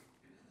folder,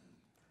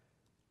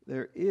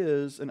 there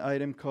is an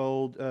item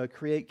called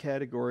create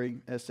category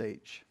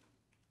sh.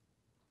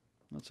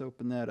 Let's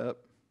open that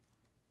up.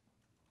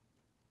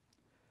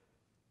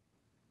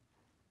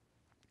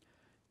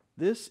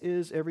 This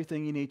is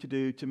everything you need to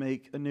do to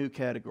make a new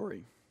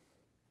category.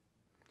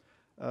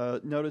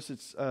 Notice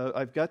it's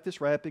I've got this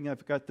wrapping,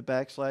 I've got the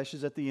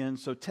backslashes at the end,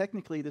 so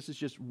technically this is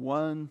just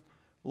one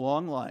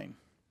long line.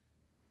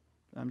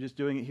 I'm just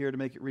doing it here to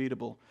make it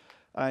readable.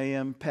 I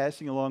am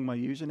passing along my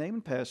username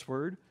and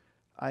password.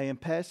 I am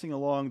passing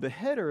along the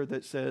header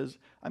that says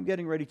I'm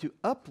getting ready to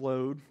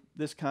upload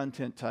this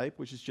content type,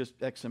 which is just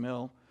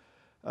XML.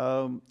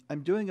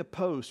 I'm doing a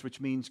post, which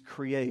means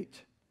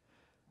create.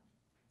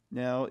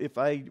 Now, if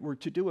I were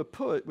to do a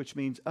put, which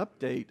means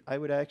update, I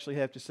would actually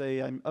have to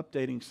say I'm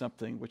updating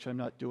something, which I'm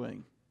not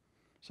doing.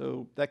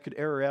 So that could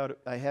error out.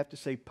 I have to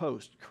say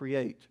post,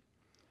 create.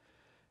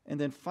 And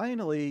then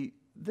finally,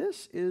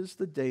 this is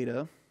the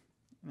data.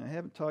 I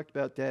haven't talked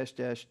about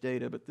 --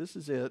 data, but this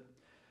is it.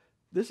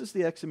 This is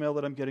the XML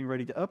that I'm getting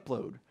ready to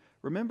upload.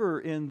 Remember,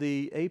 in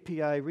the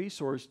API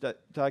resource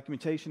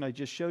documentation I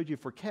just showed you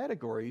for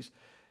categories,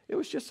 it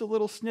was just a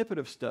little snippet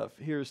of stuff.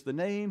 Here's the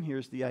name,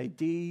 here's the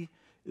ID.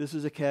 This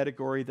is a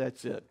category,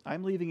 that's it.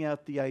 I'm leaving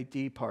out the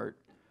ID part.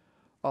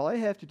 All I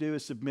have to do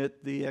is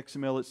submit the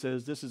XML that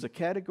says this is a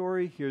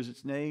category, here's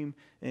its name,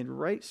 and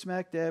right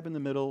smack dab in the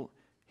middle,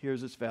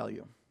 here's its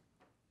value.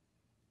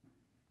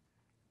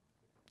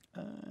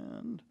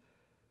 And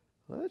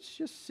let's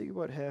just see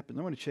what happens.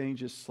 I'm going to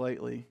change this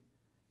slightly.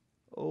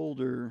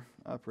 Older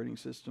operating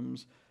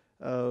systems.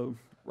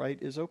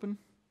 Right is open? I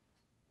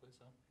believe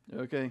so.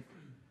 Okay.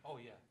 Oh,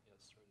 yeah.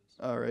 Yes, right is.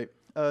 All right.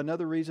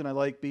 Another reason I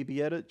like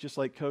BBEdit, just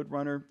like Code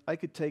Runner, I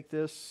could take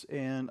this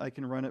and I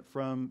can run it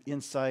from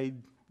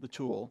inside the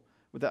tool.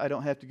 I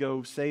don't have to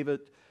go save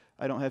it.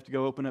 I don't have to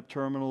go open up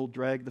terminal,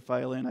 drag the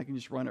file in. I can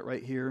just run it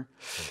right here.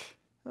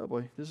 Oh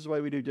boy, this is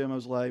why we do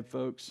demos live,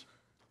 folks.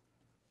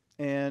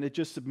 And it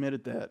just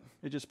submitted that.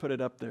 It just put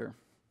it up there.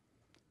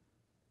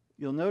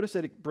 You'll notice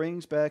that it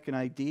brings back an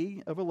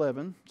ID of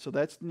 11, so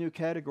that's the new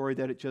category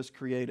that it just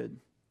created.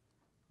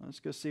 Let's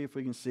go see if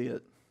we can see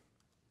it.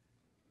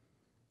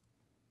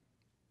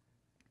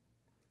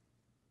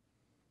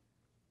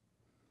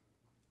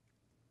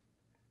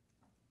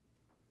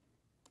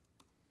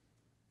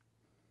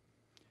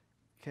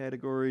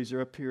 Categories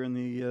are up here in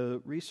the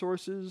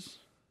resources.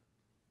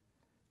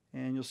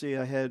 And you'll see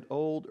I had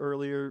old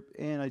earlier,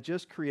 and I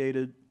just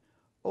created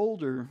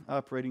older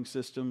operating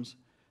systems.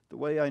 The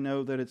way I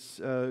know that its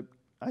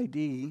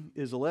ID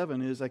is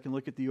 11 is I can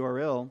look at the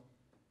URL,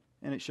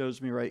 and it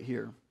shows me right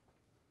here.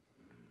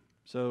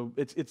 So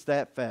it's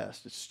that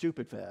fast. It's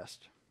stupid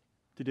fast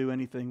to do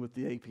anything with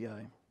the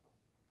API.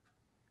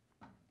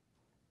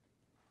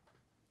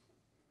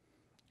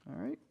 All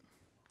right.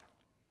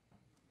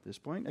 At this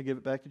point, I give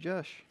it back to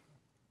Josh.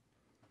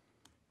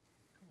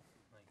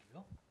 Thank you,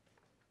 Bill.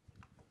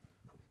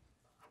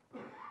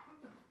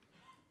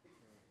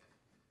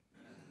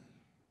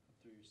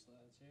 Through your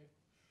slides here.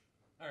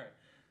 All right.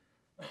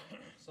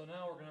 So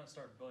now we're going to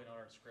start building out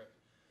our script.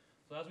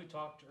 So as we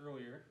talked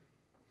earlier,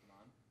 come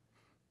on.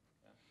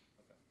 Yeah.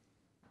 Okay.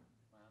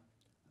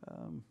 Come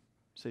on.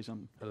 Say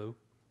something. Hello.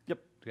 Yep.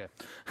 Okay.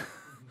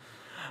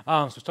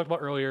 So we talked about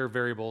earlier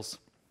variables.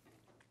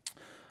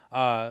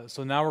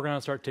 So now we're going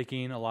to start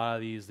taking a lot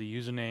of these, the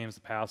usernames,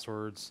 the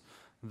passwords,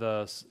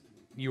 the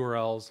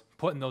URLs,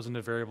 putting those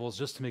into variables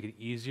just to make it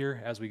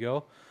easier as we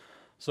go.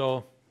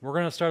 So we're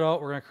going to start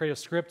out, we're going to create a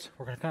script.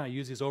 We're going to kind of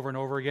use these over and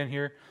over again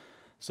here.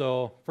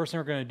 So first thing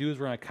we're going to do is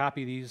we're going to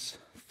copy these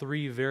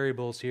 3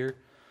 variables here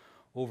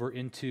over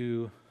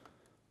into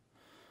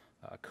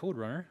Code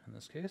Runner in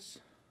this case.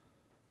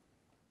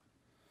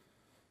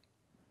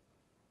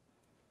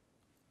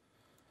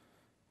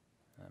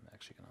 I'm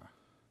actually going to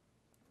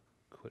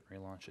quit and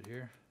relaunch it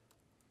here.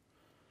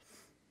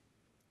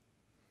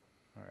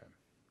 All right.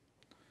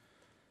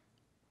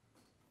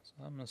 So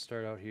I'm going to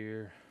start out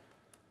here,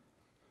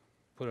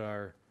 put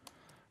our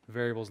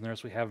variables in there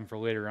so we have them for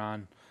later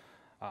on.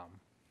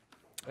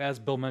 As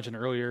Bill mentioned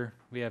earlier,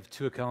 we have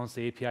 2 accounts,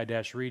 the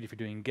API-read if you're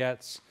doing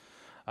gets,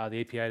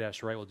 the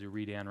API-write will do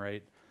read and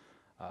write.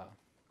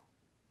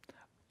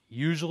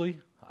 Usually,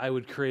 I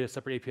would create a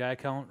separate API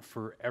account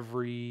for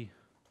every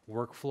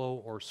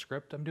workflow or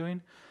script I'm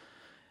doing,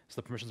 so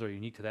the permissions are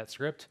unique to that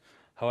script.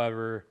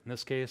 However, in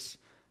this case,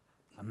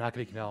 I'm not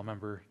going to make you all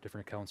remember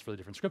different accounts for the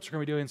different scripts we're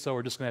going to be doing, so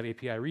we're just going to have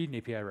API read and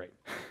API write.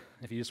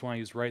 If you just want to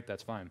use write,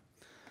 that's fine.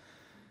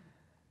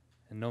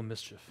 And no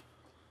mischief.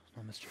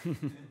 No mischief.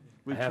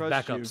 I have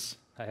backups.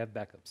 I have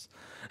backups.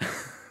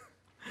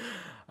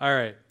 All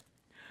right.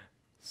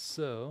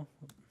 So,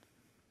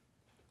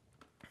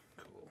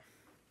 cool.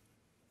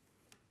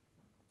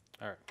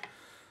 All right.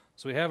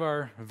 So we have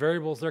our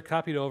variables, they're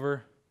copied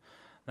over.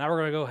 Now we're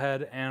going to go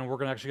ahead and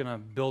we're actually going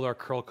to build our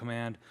curl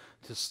command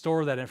to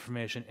store that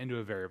information into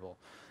a variable.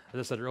 As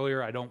I said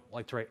earlier, I don't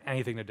like to write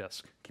anything to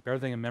disk. Keep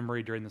everything in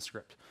memory during the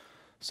script.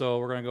 So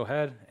we're going to go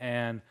ahead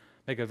and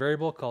make a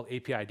variable called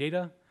API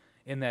data.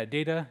 In that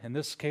data, in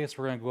this case,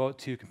 we're going to go out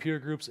to computer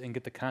groups and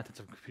get the contents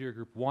of computer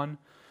group 1,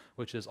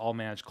 which is all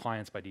managed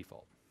clients by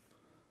default.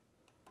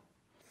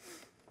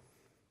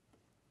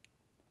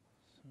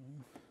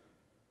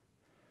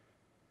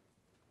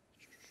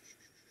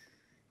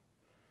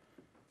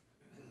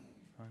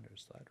 Find our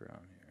slide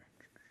around here.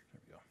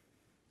 There we go.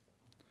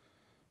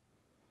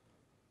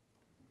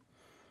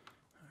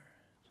 All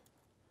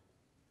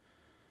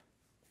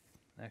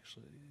right.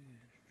 Actually,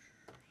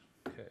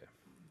 okay.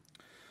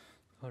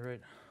 All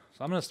right.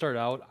 So I'm going to start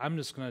out. I'm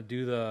just going to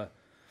do the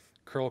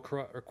curl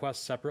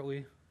request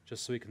separately,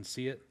 just so we can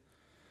see it.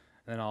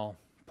 And then I'll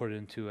put it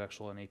into an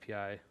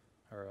API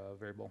or a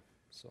variable.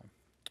 So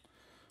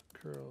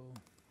curl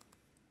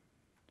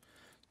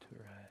to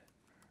right.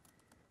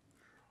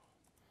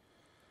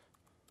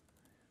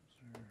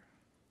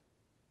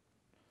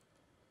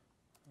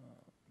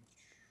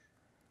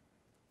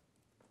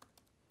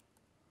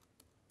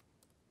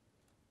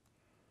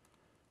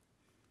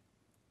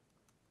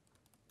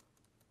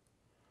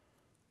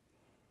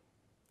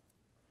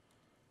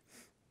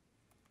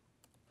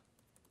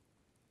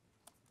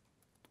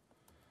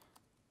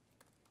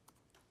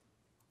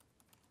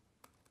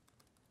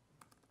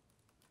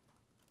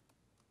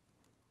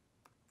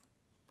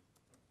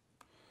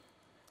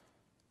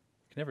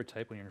 You can never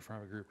type when you're in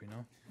front of a group, you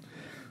know?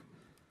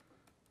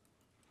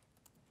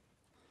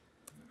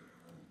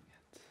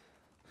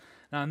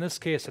 Now in this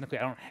case, technically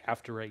I don't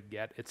have to write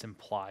get, it's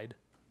implied,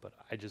 but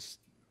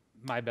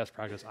my best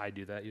practice, I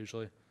do that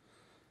usually.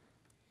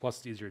 Plus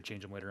it's easier to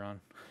change them later on.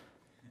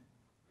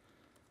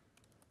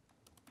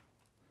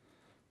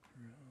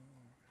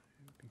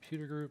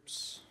 Computer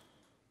groups,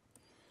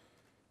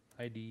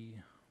 ID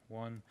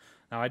 1.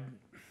 Now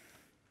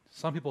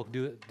some people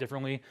do it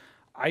differently.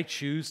 I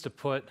choose to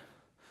put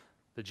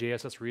the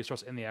JSS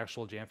resource in the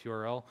actual Jamf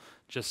URL,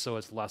 just so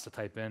it's less to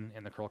type in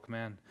the curl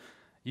command.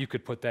 You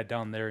could put that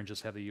down there and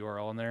just have the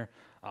URL in there.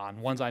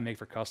 On ones I make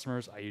for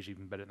customers, I usually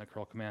embed it in the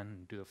curl command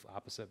and do the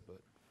opposite. But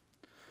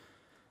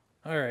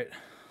all right,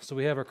 so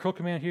we have our curl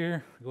command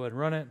here. Go ahead and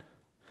run it.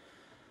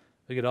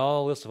 We get a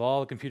list of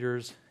all the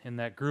computers in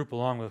that group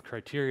along with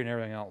criteria and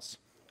everything else.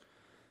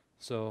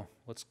 So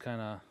let's kind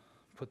of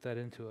put that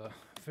into a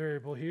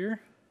variable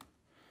here.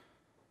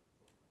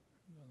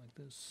 Like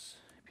this,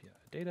 API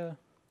data.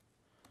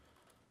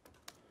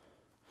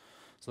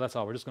 So that's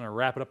all. We're just going to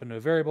wrap it up into a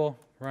variable,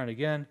 run it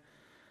again.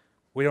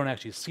 We don't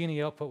actually see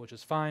any output, which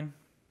is fine.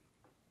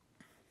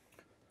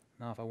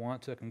 Now if I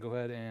want to, I can go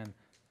ahead and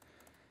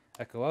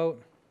echo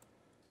out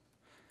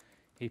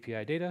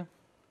API data,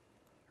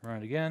 run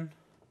it again, and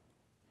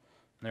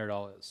there it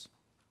all is.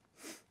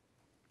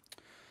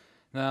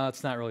 Now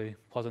it's not really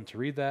pleasant to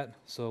read that,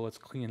 so let's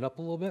clean it up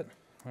a little bit.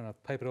 I'm going to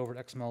pipe it over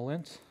to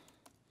XML-lint,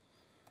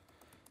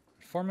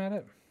 format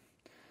it.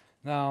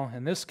 Now,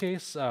 in this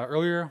case,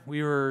 earlier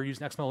we were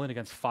using XML-lint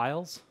against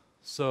files,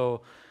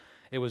 so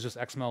it was just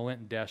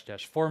XML-lint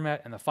 --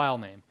 format and the file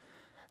name.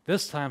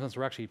 This time, since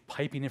we're actually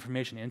piping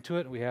information into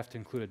it, we have to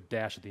include a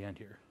dash at the end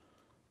here.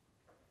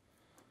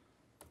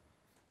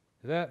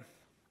 Do that.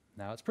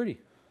 Now it's pretty.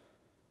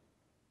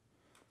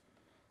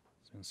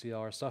 So you can see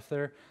all our stuff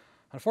there.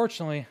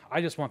 Unfortunately,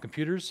 I just want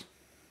computers,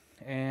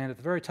 and at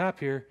the very top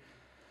here,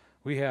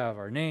 we have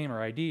our name, our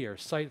ID, our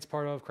site it's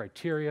part of,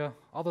 criteria,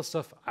 all the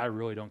stuff I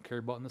really don't care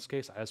about in this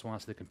case. I just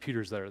want to see the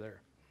computers that are there.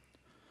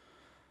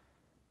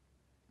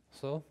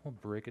 So we'll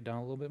break it down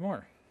a little bit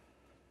more.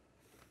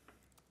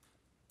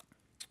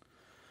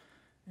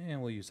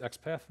 And we'll use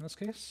XPath in this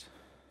case.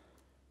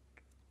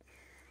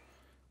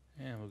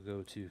 And we'll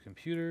go to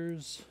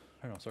computers,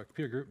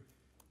 computer group,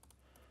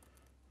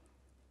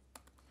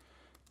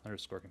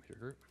 underscore computer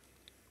group,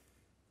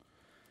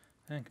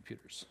 and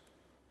computers.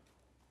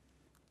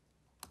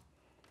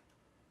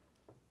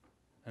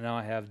 And now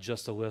I have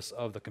just a list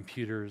of the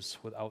computers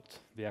without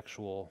the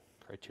actual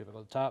criteria at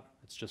the top.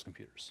 It's just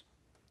computers.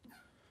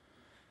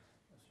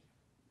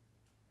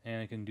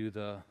 And I can do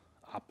the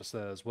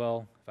opposite as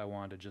well if I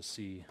wanted to just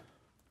see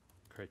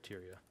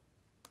criteria.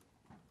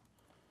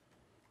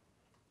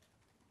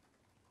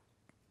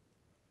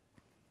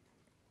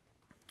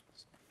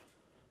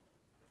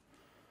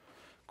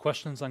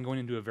 Questions on going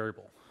into a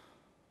variable?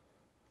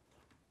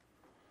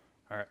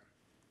 All right.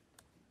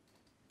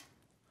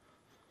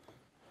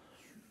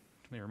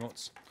 Too many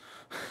remotes.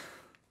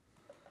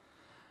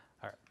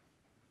 All right.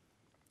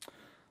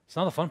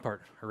 So now the fun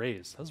part,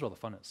 arrays. This is where the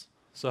fun is.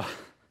 So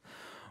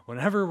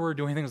whenever we're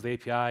doing things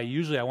with the API,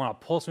 usually I want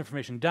to pull some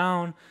information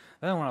down,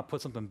 then I want to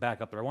put something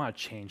back up there. I want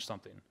to change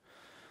something.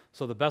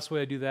 So the best way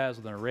to do that is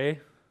with an array.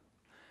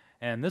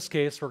 And in this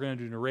case, we're going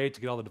to do an array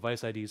to get all the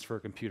device IDs for a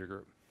computer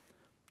group.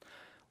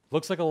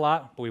 Looks like a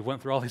lot, but we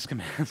went through all these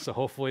commands, so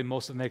hopefully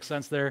most of it makes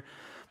sense there,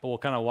 but we'll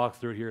kind of walk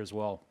through it here as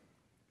well.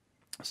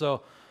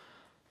 So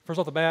first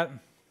off the bat,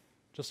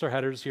 just our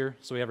headers here.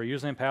 So we have our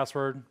username,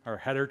 password, our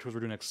header, because we're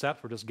doing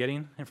accept, we're just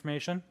getting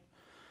information,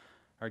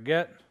 our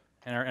get,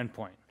 and our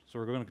endpoint. So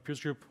we're going to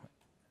computers group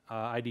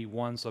ID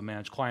 1, so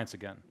manage clients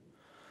again.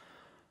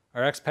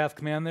 Our XPath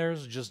command there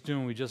is just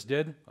doing what we just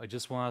did. I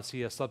just want to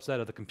see a subset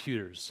of the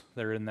computers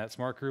that are in that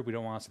smart group. We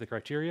don't want to see the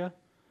criteria.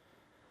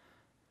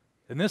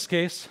 In this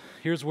case,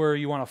 here's where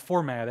you want to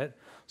format it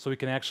so we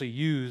can actually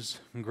use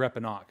grep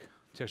and awk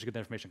to actually get the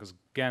information, because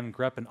again,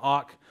 grep and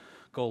awk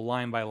go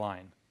line by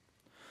line.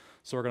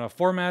 So we're going to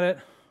format it,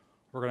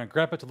 we're going to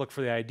grep it to look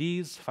for the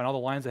IDs, find all the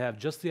lines that have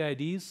just the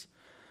IDs,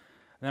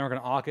 and then we're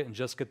going to awk it and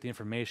just get the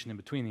information in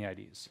between the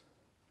IDs.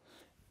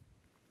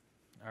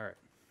 All right.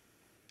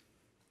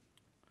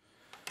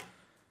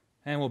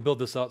 And we'll build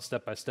this out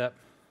step by step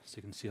so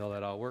you can see how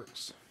that all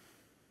works.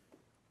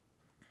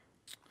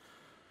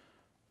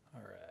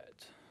 All right.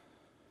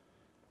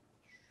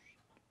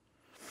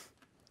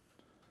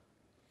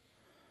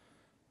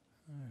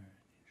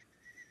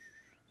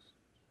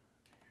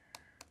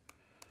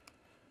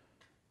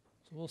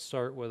 So we'll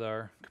start with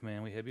our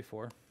command we had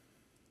before.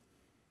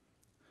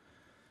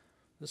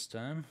 This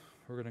time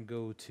we're going to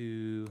go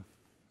to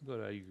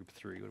IU group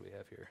 3. What do we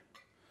have here?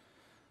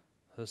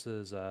 This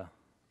is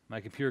my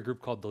computer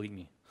group called delete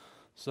me.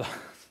 So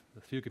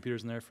a few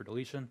computers in there for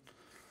deletion.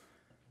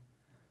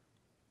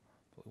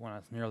 But we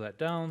want to narrow that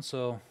down,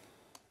 so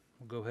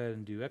we'll go ahead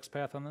and do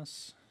XPath on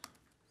this.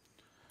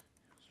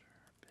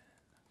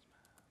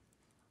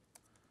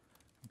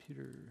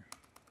 Computer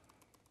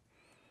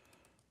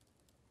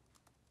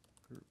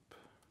group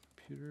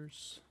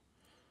computers.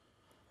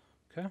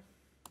 Okay.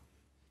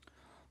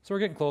 So we're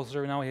getting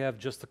closer. Now we have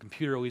just the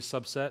computer release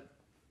subset.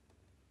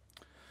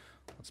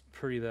 Let's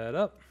pretty that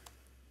up.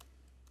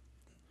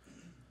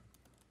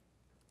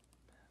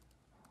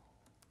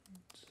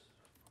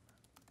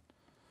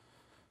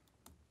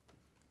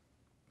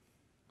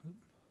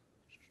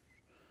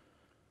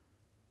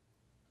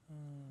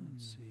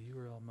 Let's see,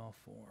 URL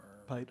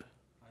malform. Pipe.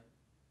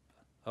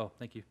 Oh,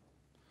 thank you.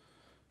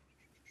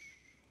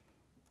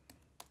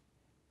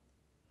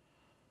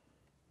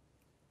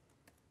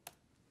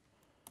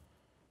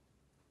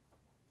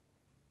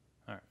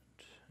 All right,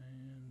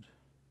 and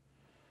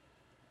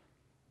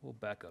we'll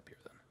back up here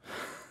then.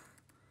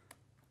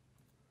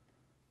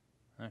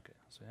 Okay,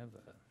 so we have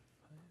that. Pipe.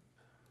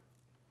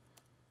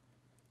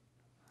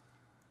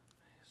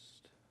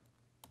 Paste.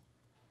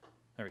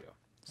 There we go.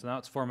 So now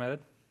it's formatted.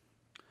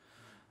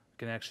 We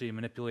can actually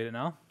manipulate it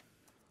now.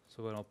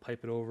 So I'll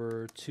pipe it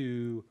over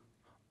to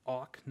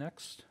awk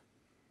next.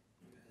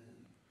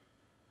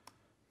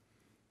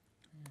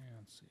 And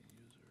let's see,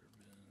 user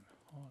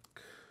bin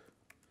awk.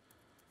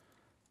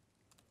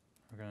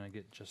 We're going to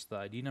get just the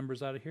ID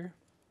numbers out of here.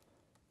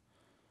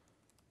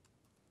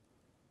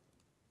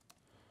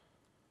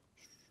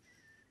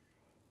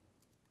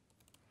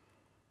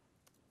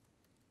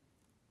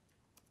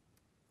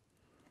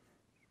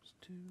 Just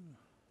 2.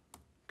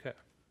 Okay.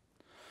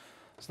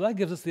 So that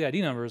gives us the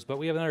ID numbers, but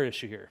we have another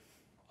issue here.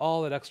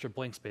 All that extra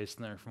blank space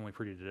in there from when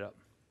we prettied it up.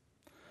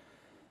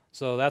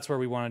 So that's where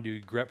we want to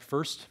do grep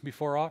first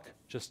before awk,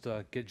 just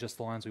to get just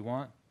the lines we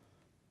want.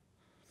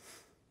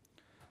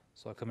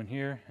 So I'll come in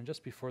here, and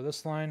just before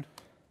this line,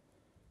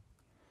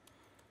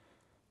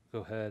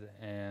 go ahead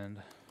and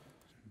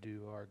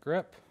do our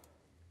grep.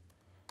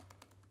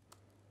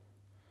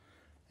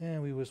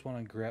 And we just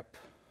want to grep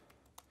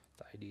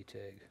the ID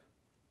tag.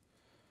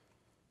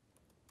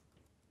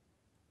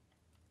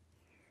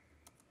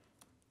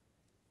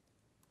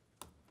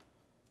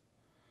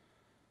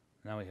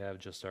 Now we have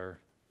just our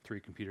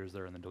 3 computers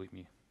there in the delete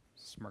me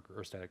smart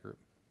or static group.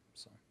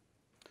 So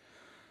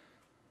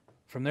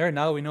from there,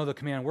 now that we know the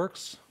command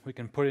works, we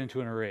can put it into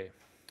an array.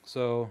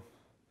 So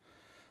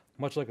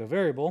much like a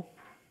variable,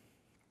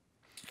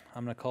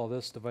 I'm going to call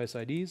this device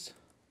IDs.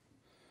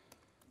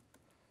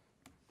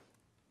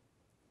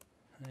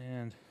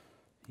 And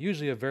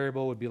usually a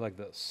variable would be like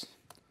this.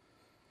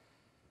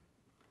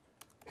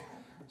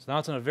 So now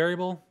it's in a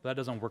variable, but that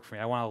doesn't work for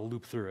me. I want to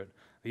loop through it.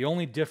 The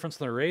only difference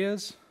in the array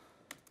is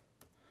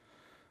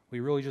we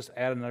really just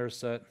add another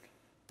set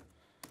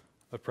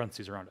of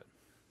parentheses around it.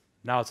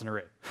 Now it's an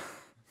array.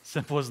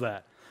 Simple as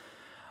that.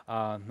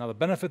 Now the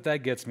benefit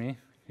that gets me,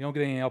 you don't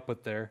get any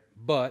output there,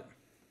 but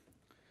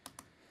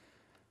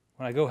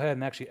when I go ahead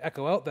and actually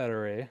echo out that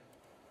array,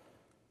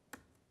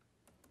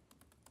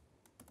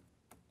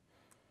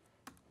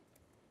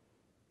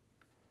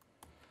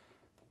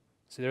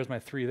 see, there's my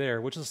 3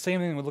 there, which is the same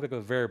thing would look like a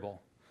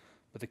variable.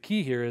 But the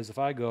key here is if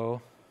I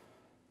go,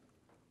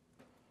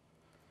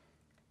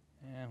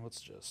 and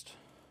let's just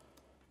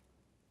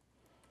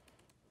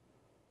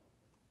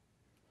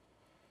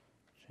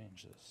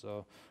change this.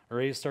 So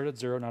arrays start at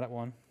 0, not at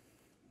 1.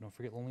 Don't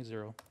forget only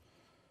 0.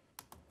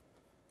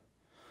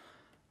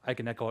 I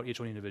can echo out each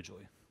one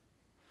individually.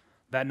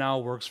 That now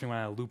works for me when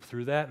I loop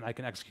through that, and I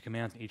can execute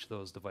commands in each of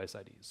those device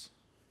IDs.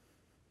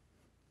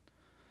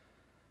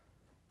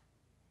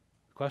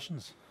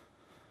 Questions?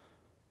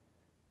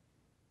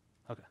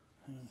 Okay.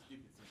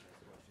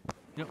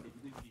 Yep.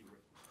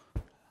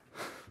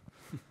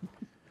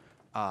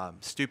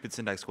 Stupid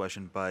syntax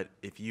question, but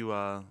if you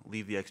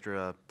leave the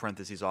extra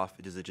parentheses off,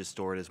 does it just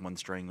store it as one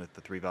string with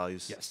the 3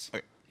 values? Yes.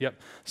 Okay. Yep.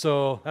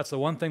 So that's the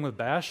one thing with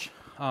Bash.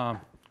 Go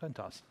ahead and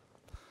toss.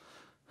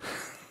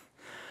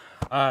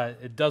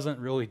 It doesn't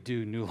really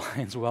do new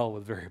lines well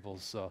with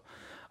variables. So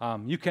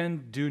you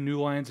can do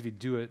new lines if you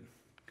do it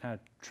kind of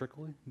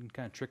trickily. You can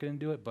kind of trick it and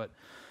do it, but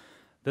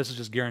this is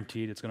just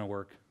guaranteed it's going to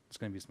work. It's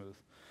going to be smooth.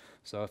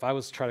 So if I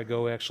was to try to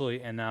go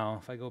actually, and now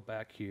if I go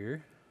back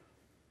here,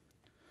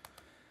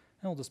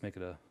 and we'll just make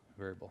it a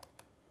variable.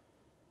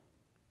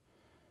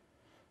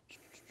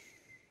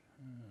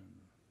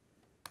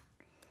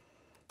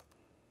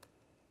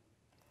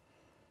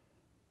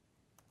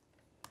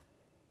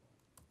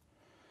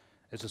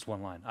 It's just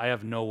one line. I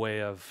have no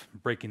way of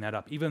breaking that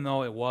up. Even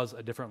though it was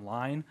a different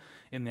line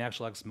in the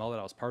actual XML that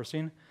I was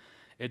parsing,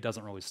 it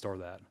doesn't really store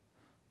that.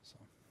 So,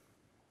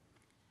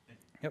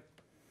 yep.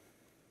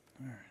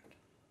 All right.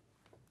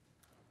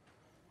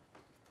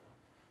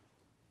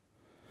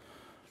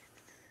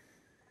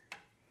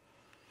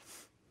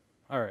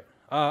 All right.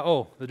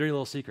 Oh, the dirty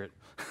little secret.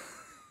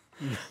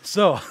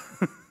 So,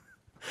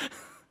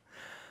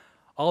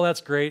 all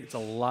that's great. It's a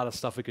lot of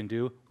stuff we can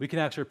do. We can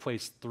actually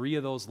replace 3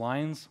 of those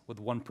lines with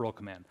one Perl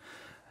command.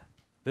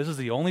 This is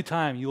the only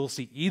time you will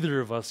see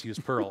either of us use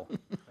Perl.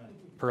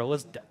 Perl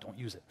is dead. Don't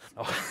use it.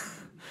 No.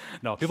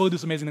 No, people do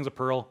some amazing things with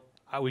Perl.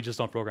 We just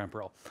don't program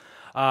Perl.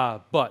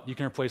 But you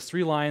can replace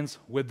 3 lines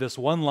with this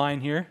one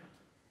line here,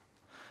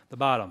 the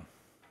bottom.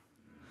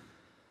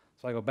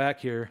 So I go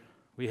back here.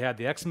 We had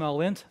the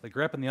XML int, the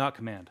grep, and the out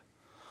command.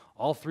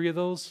 All 3 of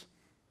those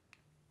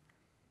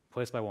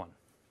replaced by 1.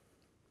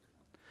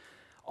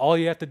 All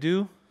you have to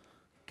do,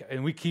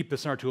 and we keep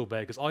this in our tool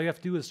bag, because all you have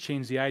to do is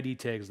change the ID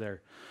tags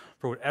there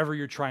for whatever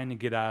you're trying to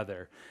get out of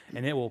there.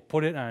 And it will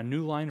put it on a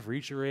new line for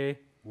each array.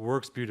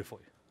 Works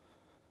beautifully.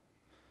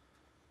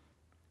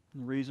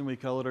 The reason we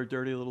call it our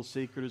dirty little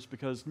secret is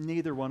because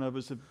neither one of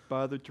us have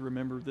bothered to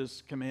remember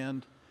this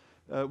command.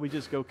 We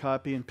just go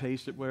copy and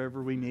paste it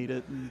wherever we need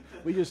it, and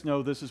we just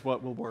know this is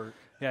what will work.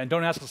 Yeah, and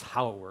don't ask us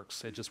how it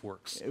works. It just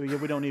works.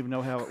 We don't even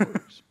know how it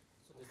works.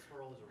 So this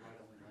Perl is a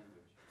write-only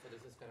language. So this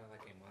is kind of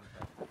like a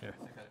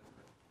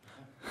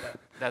modified.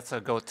 That's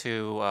a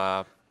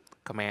go-to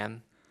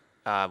command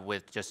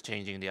with just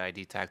changing the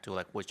ID tag to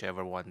like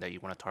whichever one that you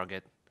want to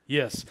target.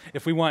 Yes.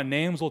 If we want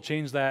names, we'll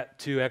change that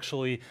to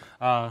actually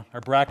our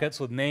brackets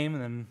with name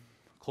and then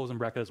closing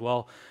bracket as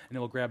well, and it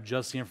will grab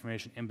just the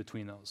information in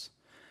between those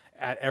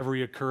at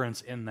every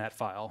occurrence in that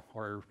file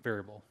or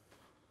variable.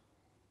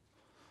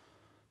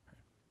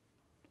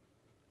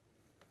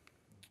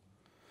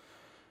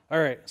 All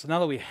right, so now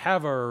that we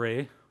have our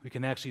array, we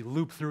can actually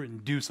loop through it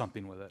and do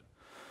something with it.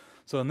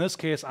 So in this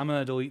case, I'm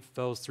going to delete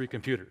those 3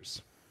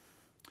 computers.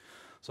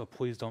 So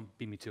please don't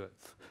beat me to it.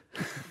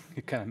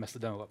 You kind of messed the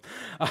demo up.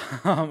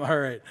 All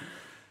right.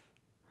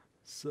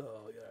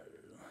 So, yeah.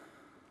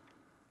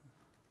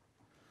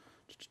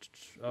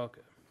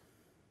 Okay.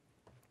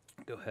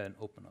 Go ahead and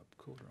open up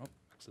code. Oh,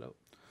 exit out.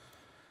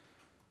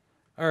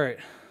 All right.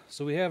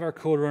 So we have our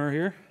code runner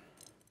here.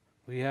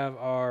 We have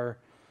our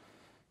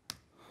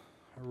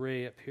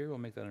array up here. We'll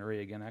make that an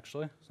array again,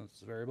 actually, since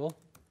it's a variable.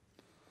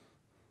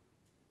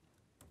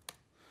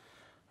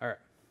 All right.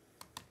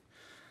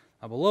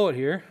 Now below it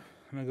here,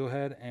 I'm going to go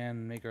ahead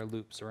and make our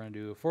loop. So we're going to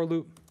do a for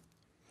loop.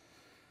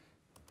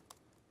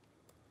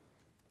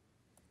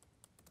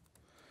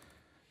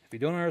 If you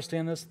don't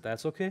understand this,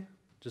 that's okay.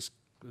 Just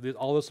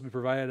all this will be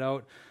provided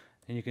out,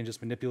 and you can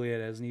just manipulate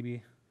it as need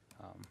be.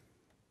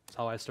 That's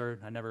how I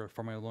started. I never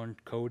formally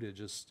learned code. It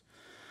just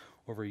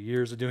over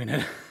years of doing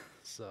it.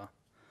 So,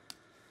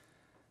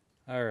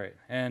 all right.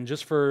 And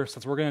just for,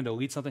 since we're going to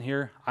delete something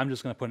here, I'm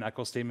just going to put an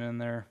echo statement in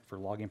there for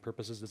logging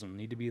purposes. It doesn't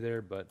need to be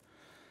there, but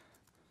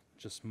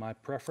just my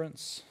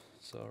preference.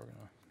 So we're going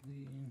to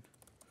deleting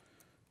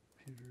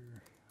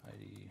computer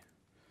ID.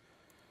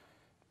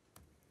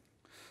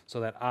 So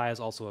that I is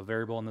also a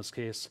variable in this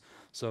case.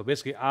 So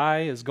basically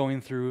I is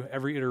going through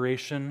every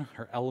iteration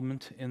or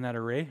element in that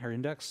array or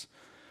index,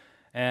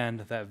 and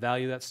that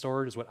value that's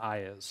stored is what I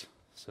is.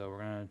 So we're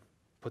going to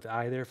put the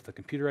I there for the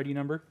computer ID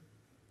number.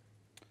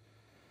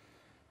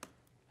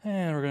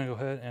 And we're going to go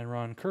ahead and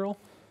run curl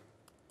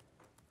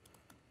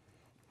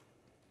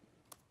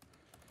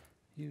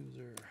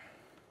user.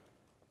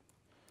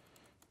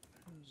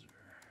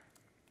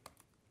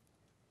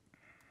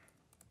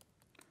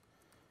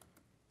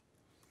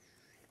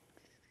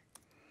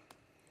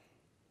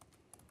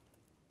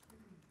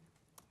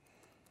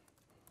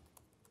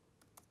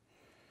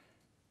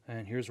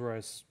 And here's where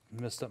I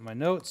messed up my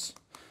notes.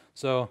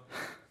 So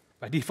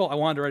by default, I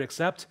wanted to write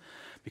accept.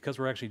 Because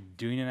we're actually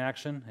doing an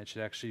action, it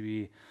should actually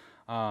be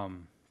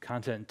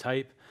content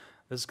type.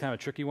 This is kind of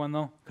a tricky one,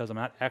 though, because I'm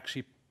not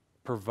actually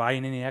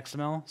providing any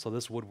XML. So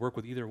this would work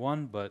with either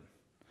one, but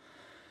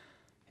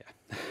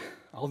yeah.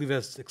 I'll leave it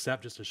as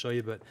accept just to show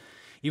you. But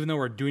even though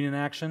we're doing an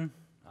action,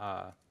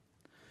 we're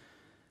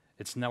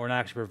not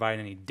actually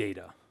providing any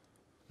data.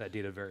 That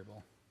data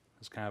variable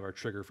is kind of our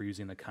trigger for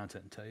using the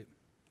content type.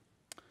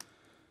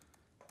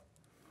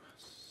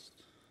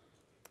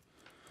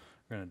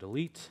 We're going to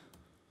delete,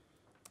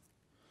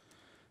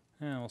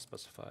 and we'll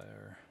specify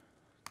our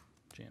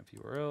Jamf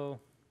URL,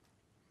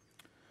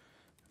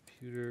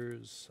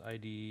 computers,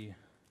 ID,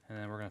 and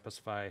then we're going to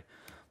specify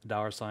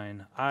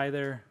the $I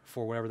there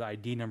for whatever the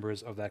ID number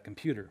is of that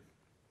computer.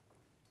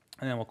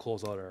 And then we'll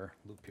close out our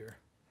loop here.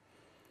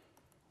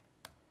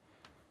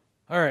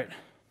 All right,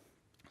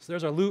 so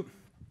there's our loop.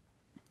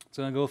 It's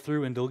going to go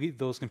through and delete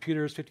those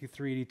computers,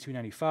 53, 82,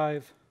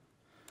 95.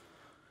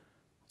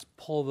 Let's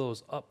pull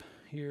those up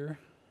here.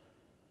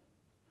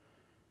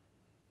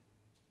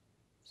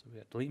 So we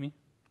got delete me.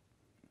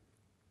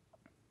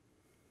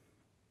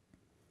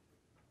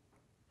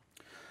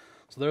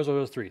 So there's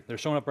those three. They're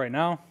showing up right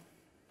now.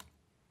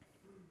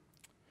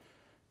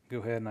 Go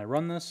ahead and I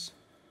run this.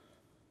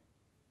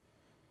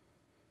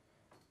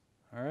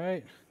 All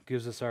right,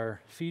 gives us our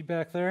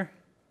feedback there.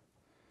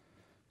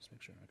 Just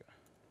make sure I got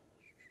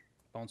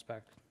bounce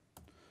back.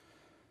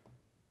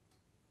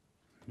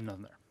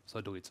 Nothing there, so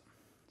it deletes it.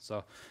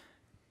 So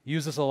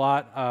use this a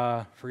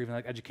lot for even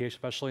like education,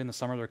 especially in the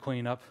summer. They're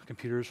cleaning up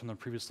computers from the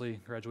previously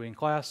graduating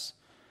class.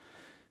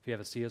 If you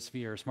have a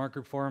CSV or a smart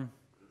group form,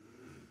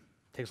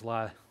 it takes a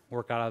lot of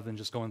work out of than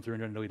just going through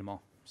and delete them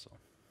all. So,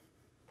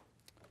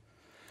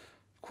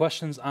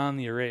 questions on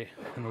the array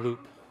and the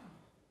loop?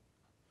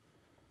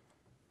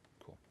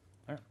 Cool.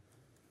 All right.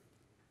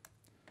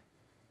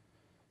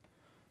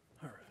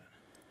 All right.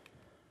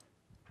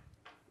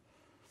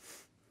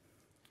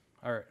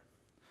 All right.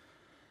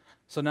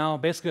 So now,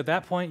 basically, at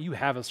that point, you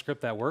have a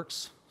script that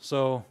works.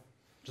 So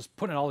just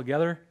putting it all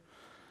together,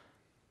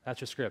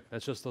 that's your script.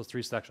 That's just those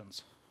three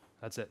sections.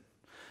 That's it.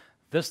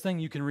 This thing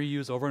you can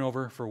reuse over and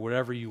over for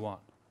whatever you want.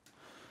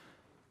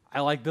 I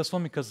like this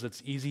one because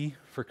it's easy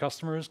for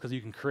customers because you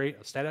can create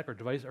a static or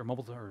device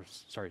or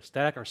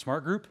static or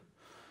smart group,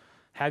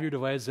 have your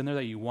device in there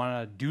that you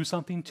want to do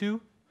something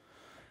to,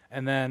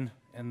 and then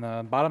in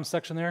the bottom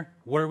section there,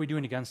 what are we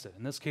doing against it?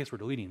 In this case, we're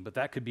deleting, but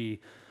that could be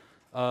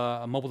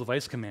a mobile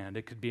device command.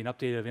 It could be an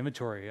update of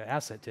inventory, an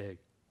asset tag,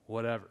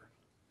 whatever.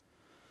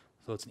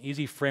 So it's an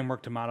easy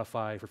framework to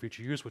modify for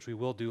future use, which we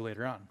will do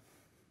later on.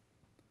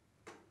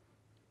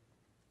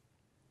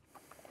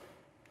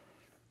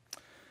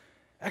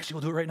 Actually,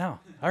 we'll do it right now.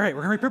 All right,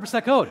 we're going to repurpose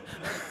that code.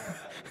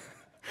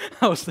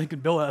 I was thinking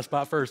Bill had a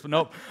spot first, but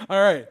nope. All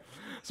right,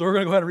 so we're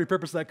going to go ahead and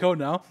repurpose that code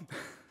now.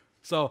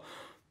 So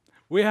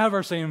we have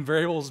our same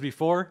variables as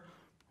before.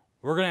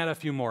 We're going to add a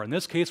few more. In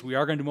this case, we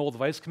are going to do mobile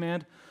device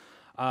command.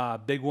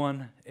 Big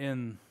one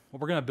in what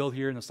we're going to build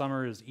here in the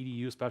summer is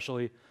EDU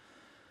especially.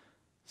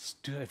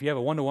 If you have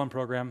a one-to-one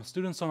program,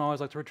 students don't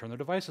always like to return their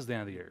devices at the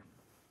end of the year.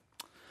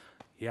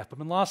 You have to put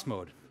them in lost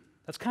mode.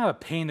 That's kind of a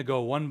pain to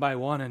go one by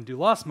one and do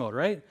lost mode,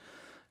 right?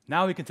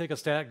 Now we can take a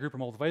static group or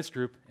mobile device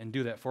group and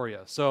do that for you.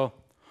 So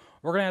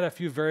we're going to add a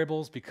few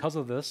variables because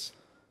of this.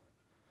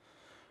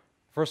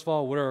 First of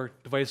all, what our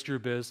device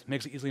group is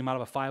makes it easily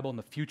modifiable in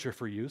the future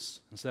for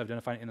use instead of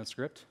identifying it in the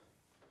script.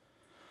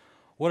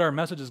 What our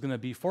message is going to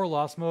be for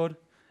lost mode,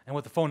 and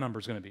what the phone number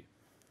is going to be.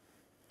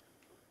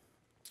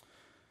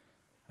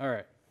 All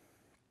right.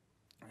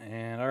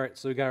 And all right,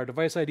 so we got our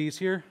device IDs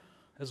here.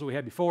 This is what we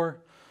had before.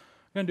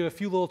 We're going to do a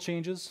few little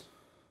changes.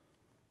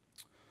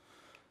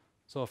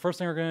 So the first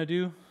thing we're going to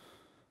do,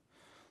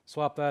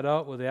 swap that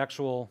out with the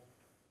actual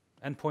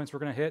endpoints we're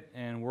going to hit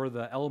and where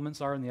the elements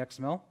are in the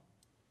XML.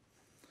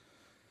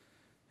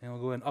 And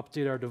we'll go ahead and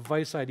update our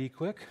device ID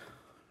quick.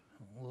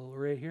 A little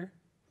array here.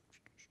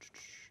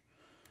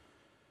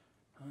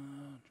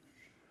 I'm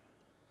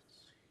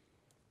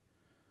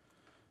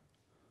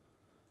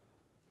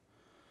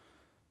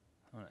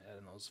going to add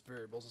in those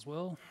variables as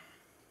well.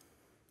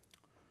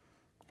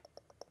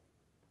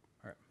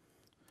 All right.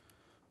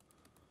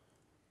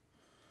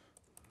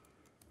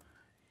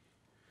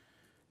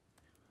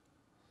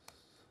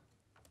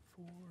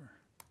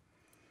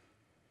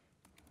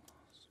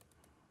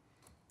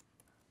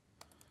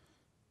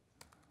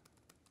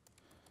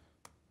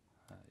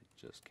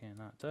 just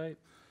cannot type.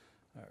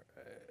 All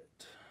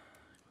right.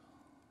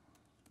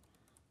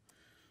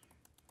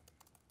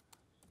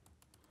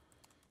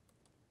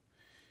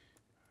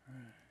 All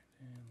right,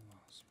 and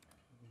lost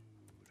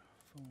mode,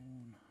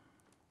 phone.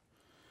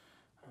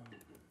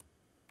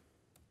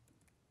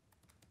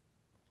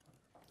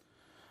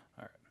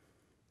 All right,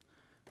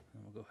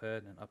 and we'll go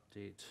ahead and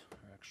update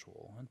our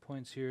actual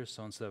endpoints here.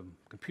 So instead of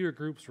computer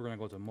groups, we're going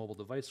to go to mobile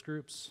device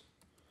groups.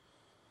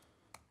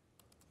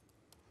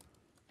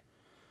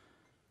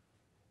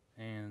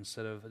 And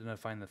instead of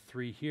identifying the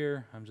 3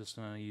 here, I'm just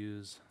going to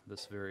use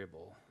this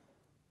variable.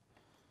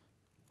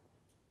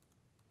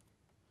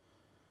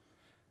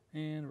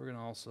 And we're going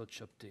to also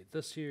update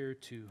this here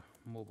to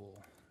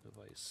mobile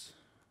device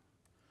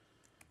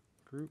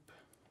group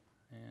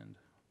and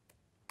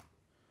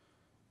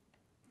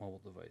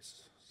mobile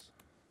devices.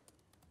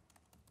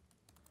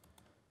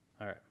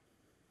 All right.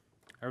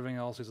 Everything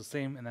else is the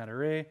same in that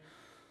array.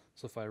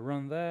 So if I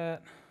run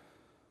that,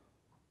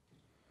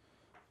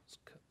 let's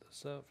cut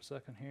this out for a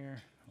second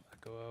here. Let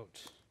that go out.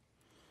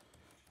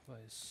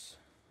 Device.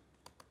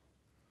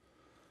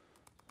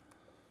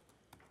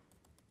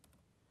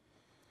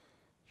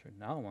 Sure,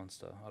 now it wants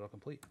to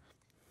autocomplete.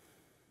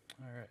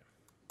 All right.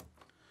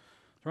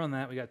 To run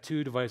that, we got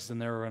 2 devices in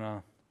there we're going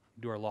to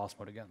do our loss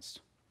mode against.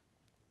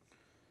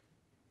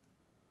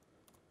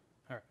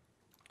 All right.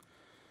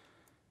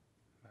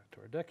 Back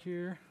to our deck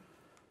here.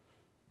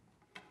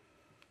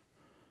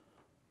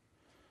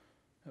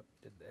 Yep,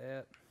 did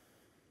that.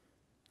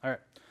 All right.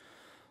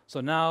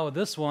 So now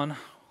this one,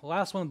 the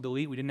last one,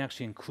 delete, we didn't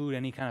actually include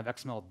any kind of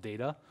XML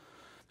data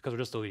because we're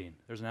just deleting.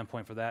 There's an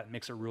endpoint for that. It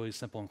makes it really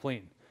simple and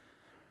clean.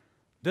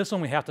 This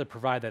one, we have to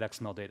provide that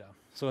XML data.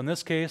 So in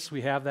this case,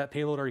 we have that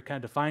payload already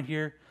kind of defined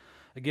here.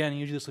 Again,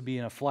 usually this would be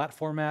in a flat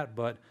format,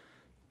 but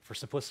for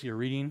simplicity of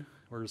reading,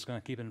 we're just going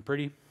to keep it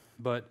pretty.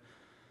 But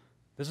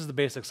this is the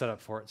basic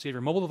setup for it. So you have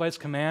your mobile device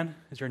command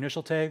is your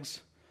initial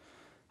tags.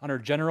 Under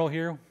general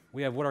here,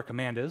 we have what our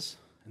command is.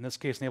 In this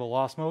case, enable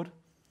loss mode.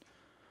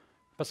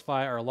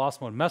 Specify our loss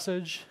mode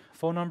message,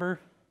 phone number.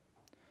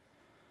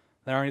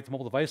 Then underneath the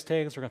mobile device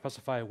tags, we're going to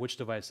specify which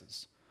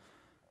devices.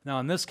 Now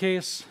in this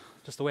case,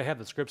 just the way I have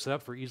the script set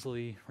up for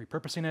easily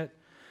repurposing it,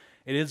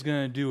 it is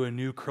going to do a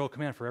new curl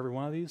command for every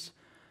one of these.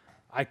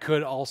 I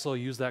could also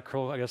use that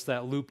curl, I guess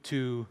that loop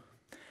to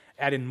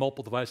add in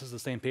multiple devices to the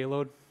same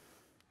payload.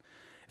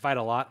 If I had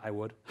a lot, I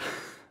would.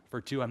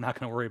 For 2, I'm not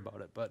going to worry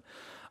about it. But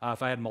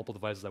if I had multiple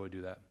devices, I would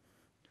do that.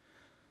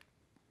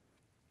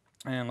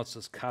 And let's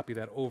just copy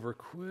that over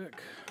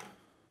quick.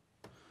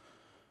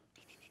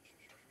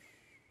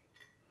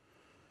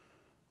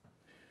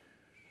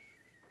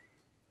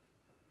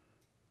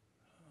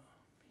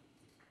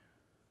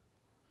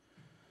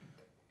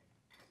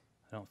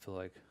 I don't feel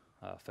like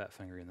fat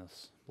fingering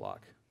this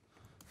block.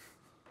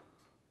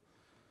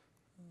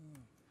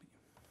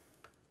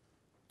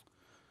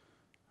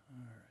 All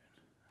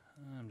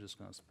right. I'm just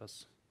going to I'm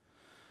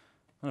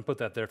going to put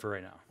that there for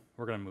right now.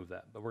 We're going to move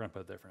that, but we're going to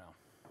put it there for now.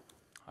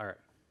 All right.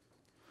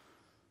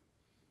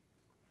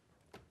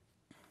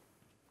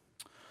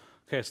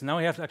 Okay, so now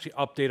we have to actually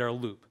update our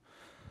loop.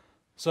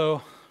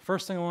 So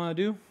first thing I want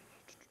to do,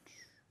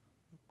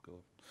 go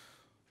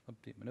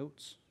update my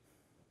notes.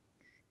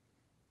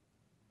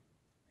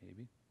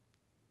 Maybe.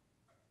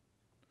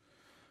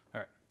 All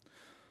right.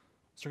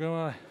 So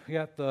we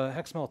got the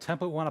XML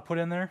template we want to put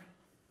in there.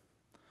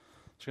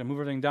 So we're going to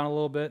move everything down a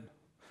little bit.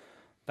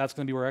 That's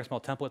going to be where our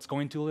XML template's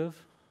going to live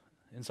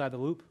inside the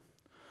loop.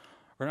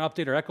 We're going to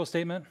update our echo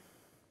statement.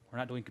 We're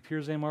not doing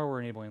computers anymore.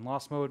 We're enabling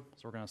loss mode.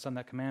 So we're going to send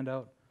that command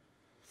out.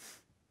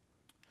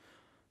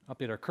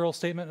 Update our curl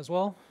statement as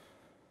well.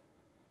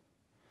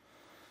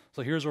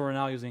 So here's where we're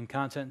now using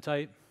content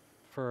type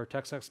for our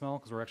text XML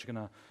because we're actually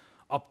going to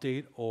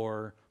update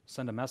or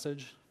send a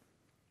message.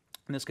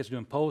 In this case, we're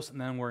doing post,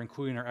 and then we're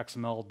including our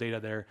XML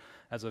data there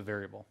as a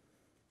variable.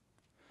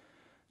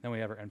 Then we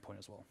have our endpoint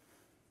as well.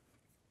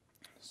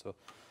 So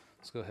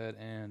let's go ahead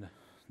and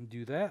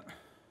do that.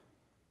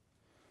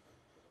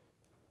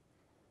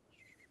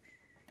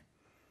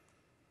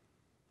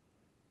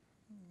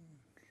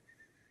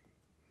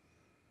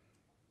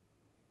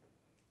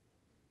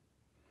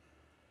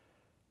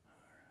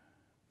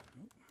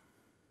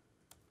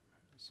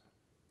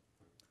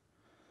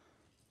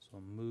 So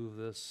I'll move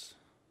this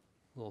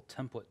little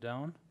template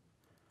down.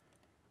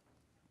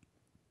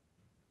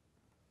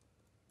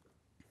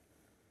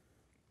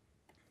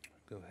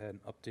 Go ahead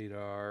and update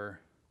our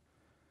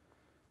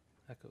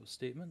echo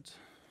statement.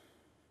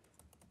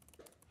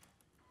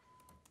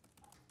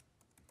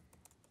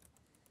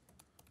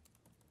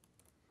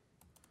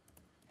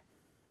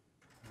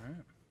 All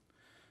right.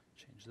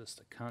 Change this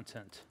to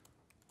content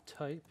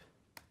type.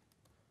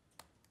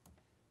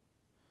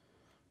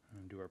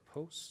 And do our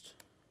post.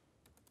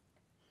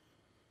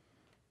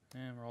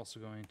 And we're also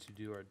going to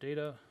do our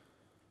data,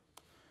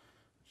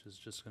 which is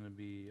just going to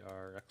be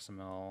our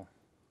XML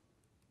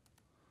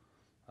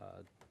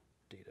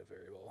data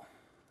variable.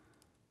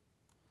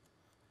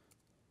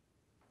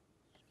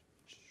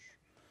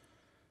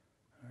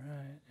 All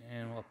right,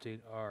 and we'll update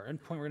our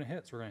endpoint we're going to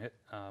hit. So we're going to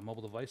hit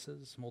mobile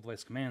devices, mobile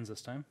device commands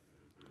this time.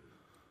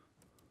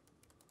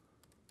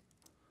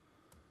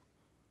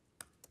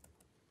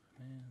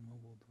 Command,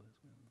 mobile device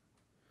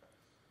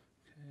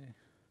command. Okay.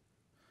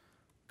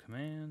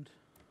 Command.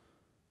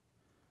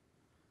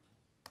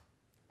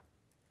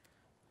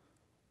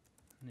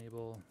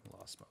 Enable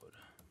loss mode.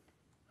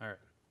 All right.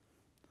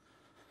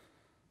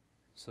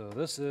 So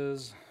this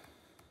is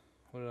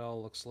what it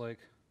all looks like.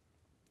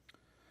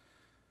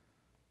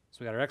 So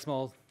we got our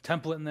XML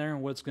template in there,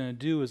 and what it's going to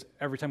do is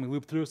every time we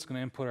loop through, it's going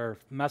to input our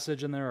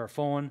message in there, our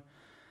phone,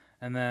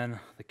 and then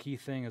the key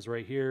thing is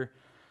right here.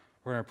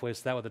 We're going to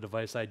replace that with a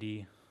device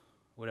ID,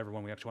 whatever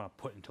one we actually want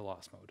to put into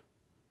loss mode.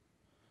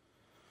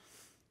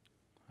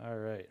 All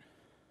right.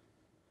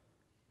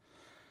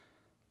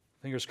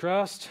 Fingers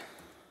crossed.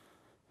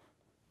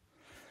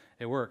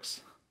 It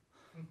works.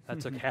 That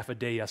took half a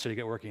day yesterday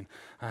to get working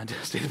on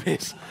this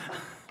database.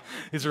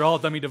 These are all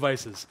dummy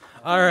devices.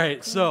 All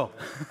right, so.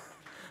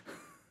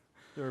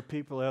 There are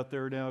people out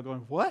there now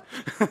going, what?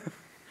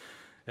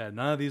 Yeah,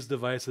 none of these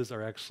devices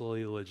are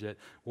actually legit.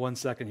 1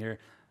 second here.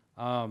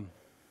 Go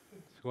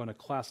into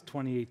class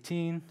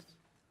 2018.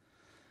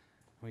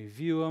 We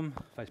view them.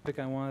 If I pick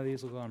on one of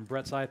these, we'll go on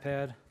Brett's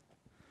iPad.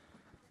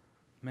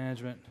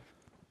 Management.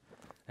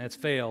 And it's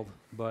failed,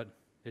 but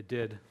it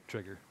did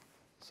trigger.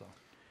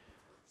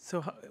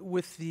 So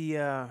with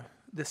the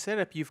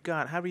setup you've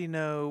got, how do you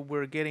know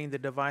we're getting the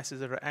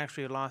devices that are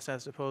actually lost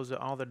as opposed to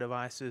all the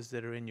devices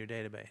that are in your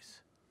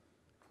database?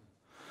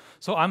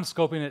 So I'm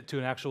scoping it to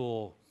an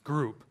actual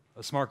group,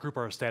 a smart group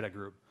or a static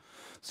group.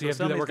 So you have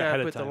to do that work ahead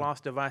of time. Put the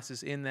lost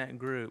devices in that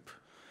group.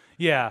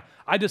 Yeah,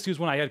 I just used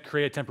one I had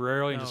created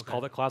temporarily and just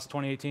called it class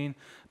 2018.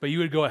 But you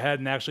would go ahead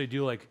and actually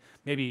do like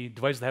maybe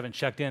devices that haven't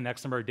checked in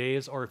X number of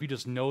days, or if you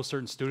just know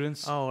certain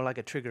students. Oh, like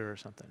a trigger or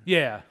something.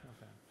 Yeah.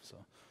 Okay. So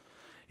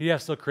you have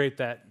to still create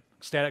that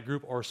static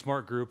group or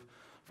smart group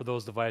for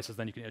those devices,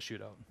 then you can issue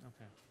it out.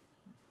 Okay.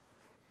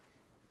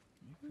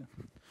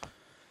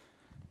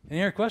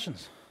 Any other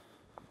questions?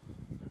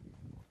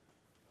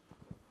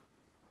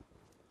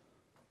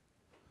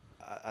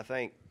 I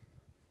think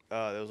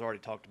that was already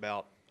talked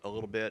about a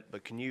little bit,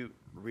 but can you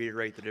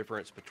reiterate the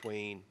difference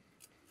between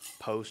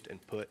post and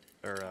put,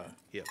 or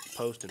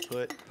post and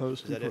put?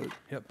 Post Is and that put. it?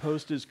 Yep.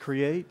 Post is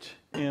create,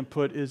 and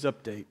put is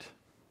update.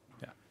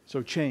 Yeah.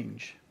 So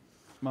change,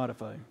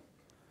 modify.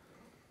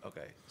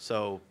 Okay,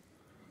 so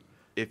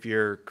if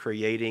you're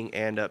creating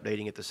and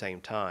updating at the same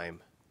time,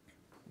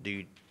 do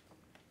you?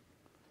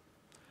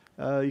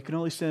 You can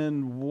only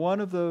send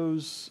one of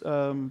those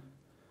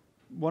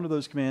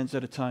commands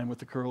at a time with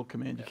the curl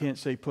command. You can't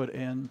say put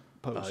and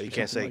post. You or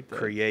can't something say like that.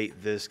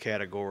 create this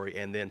category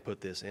and then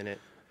put this in it.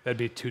 That'd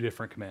be two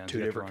different commands. Two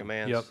you have to different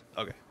run. commands. Yep.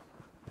 Okay.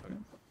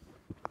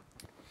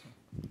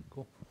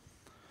 Cool.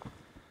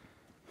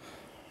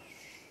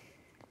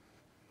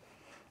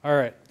 All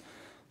right.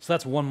 So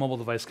that's one mobile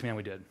device command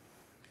we did.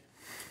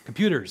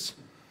 Computers.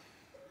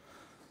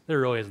 There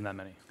really isn't that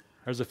many.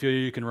 There's a few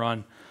you can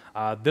run.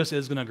 This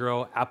is going to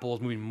grow. Apple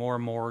is moving more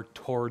and more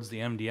towards the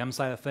MDM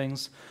side of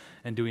things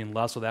and doing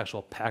less with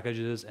actual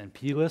packages and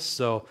P-lists.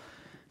 So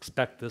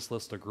expect this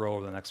list to grow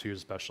over the next few years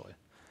especially.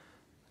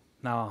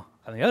 Now,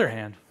 on the other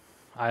hand,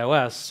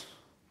 iOS,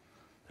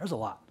 there's a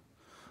lot.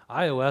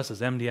 iOS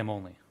is MDM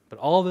only. But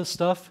all this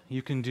stuff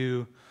you can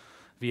do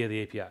via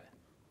the API.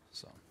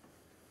 So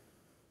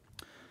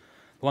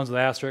the ones with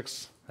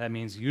asterisks, that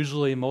means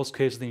usually in most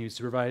cases they need to be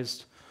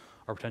supervised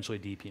or potentially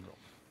DP enrolled.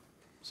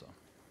 So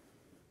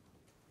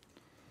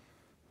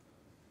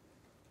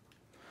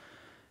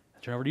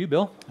turn over to you,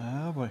 Bill.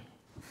 Oh boy.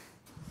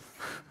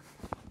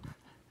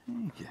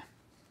 Thank you.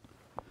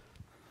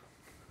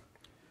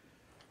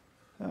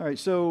 All right,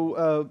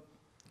 so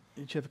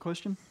did you have a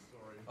question?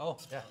 Oh,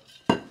 yeah.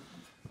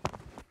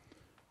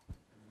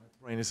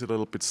 Brain is a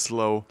little bit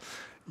slow.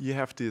 You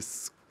have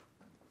this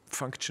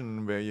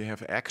function where you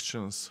have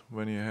actions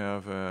when you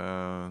have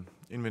an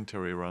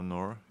inventory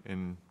runner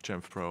in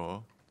Jamf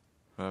Pro.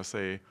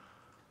 Say,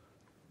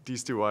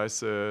 these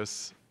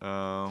devices,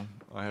 I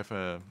have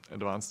an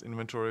advanced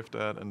inventory of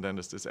that, and then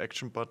there's this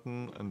action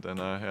button, and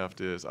then I have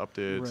this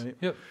update. Right.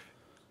 Yep.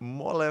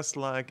 More or less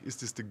like, is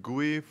this the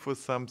GUI for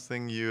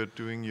something you're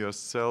doing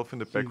yourself in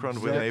the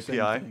background with an Exact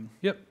same API? thing.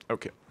 Yep.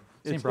 Okay.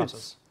 Same process.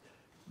 It's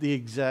the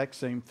exact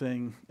same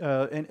thing.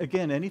 And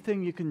again,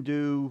 anything you can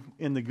do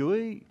in the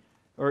GUI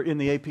or in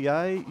the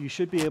API, you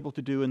should be able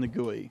to do in the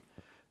GUI.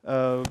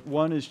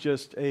 One is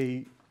just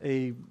a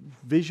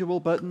visual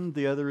button.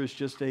 The other is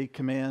just a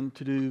command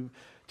to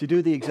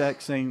do the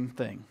exact same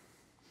thing.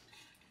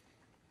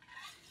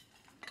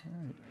 All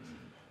right.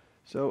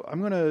 So I'm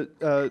going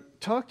to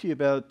talk to you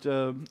about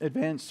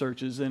advanced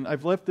searches, and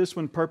I've left this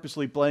one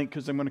purposely blank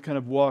because I'm going to kind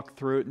of walk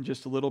through it in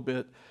just a little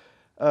bit.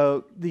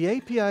 The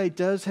API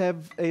does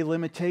have a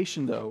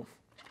limitation, though,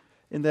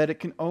 in that it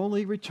can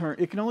only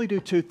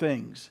do two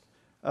things.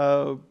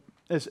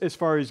 As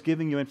far as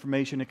giving you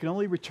information, it can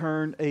only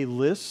return a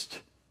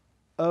list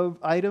of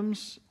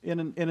items in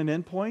an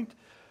endpoint.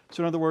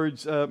 So in other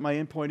words, my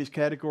endpoint is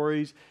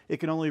categories. It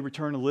can only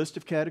return a list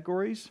of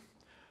categories.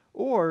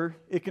 or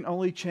it can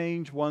only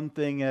change one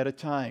thing at a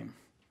time.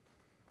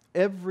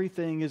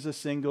 Everything is a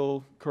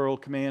single curl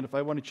command. If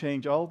I want to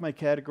change all of my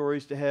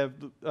categories to have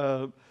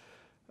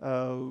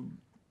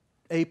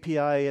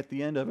API at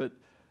the end of it,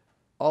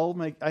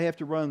 I have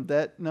to run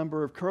that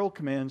number of curl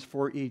commands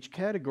for each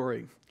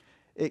category.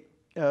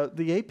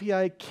 The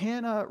API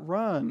cannot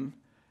run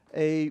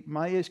a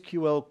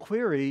MySQL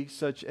query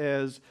such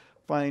as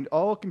find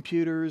all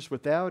computers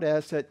without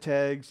asset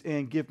tags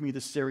and give me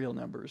the serial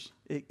numbers.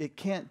 It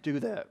can't do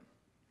that.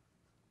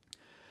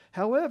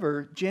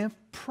 However, Jamf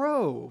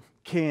Pro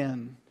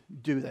can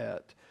do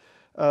that.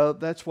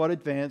 That's what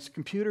advanced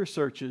computer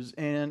searches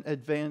and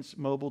advanced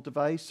mobile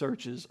device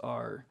searches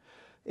are.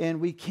 And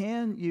we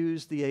can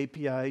use the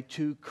API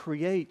to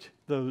create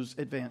those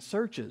advanced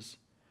searches.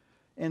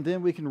 And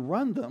then we can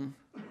run them,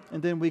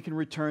 and then we can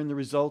return the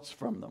results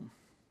from them.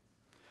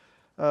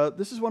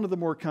 This is one of the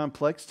more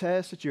complex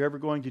tasks that you're ever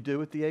going to do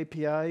with the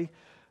API.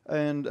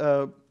 And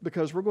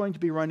because we're going to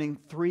be running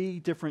 3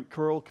 different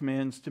curl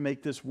commands to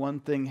make this one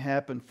thing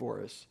happen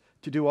for us,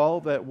 to do all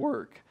of that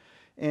work.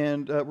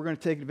 And we're going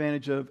to take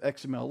advantage of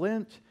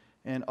XMLint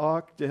and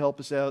awk to help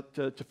us out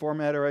to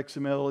format our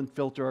XML and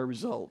filter our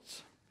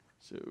results.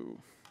 So,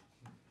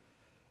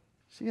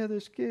 see how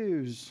this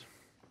goes.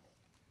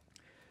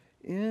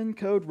 In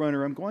Code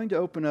Runner, I'm going to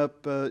open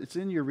up, it's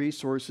in your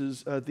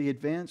resources, the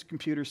Advanced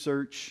Computer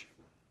Search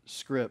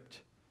script.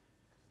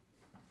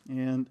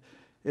 And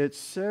it's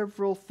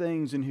several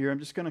things in here. I'm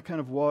just going to kind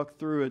of walk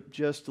through it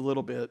just a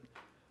little bit.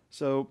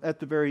 So at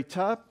the very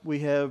top, we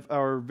have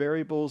our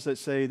variables that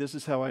say this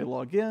is how I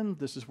log in,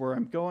 this is where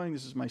I'm going,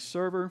 this is my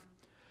server.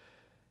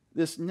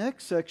 This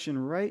next section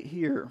right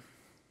here,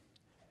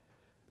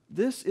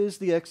 this is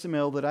the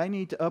XML that I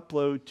need to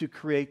upload to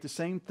create the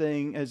same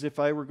thing as if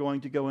I were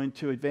going to go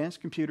into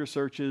advanced computer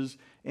searches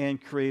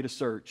and create a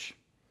search.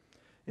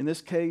 In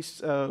this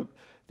case,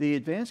 the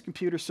advanced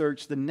computer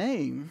search, the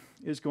name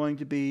is going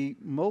to be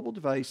mobile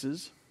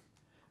devices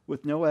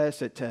with no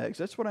asset tags.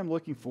 That's what I'm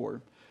looking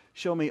for.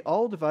 Show me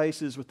all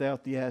devices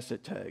without the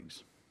asset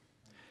tags.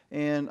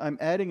 And I'm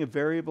adding a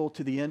variable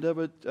to the end of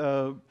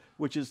it,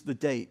 which is the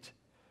date.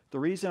 The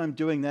reason I'm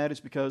doing that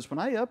is because when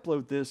I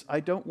upload this, I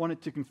don't want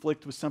it to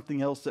conflict with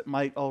something else that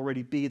might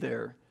already be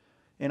there.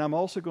 And I'm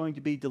also going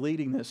to be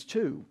deleting this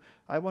too.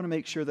 I want to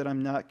make sure that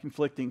I'm not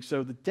conflicting.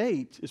 So the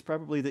date is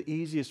probably the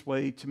easiest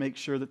way to make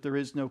sure that there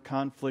is no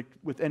conflict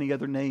with any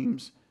other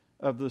names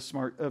of the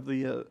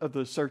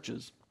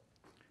searches.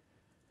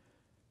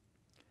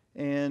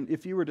 And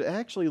if you were to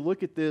actually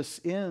look at this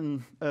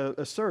in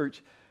a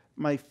search,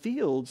 my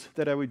fields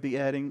that I would be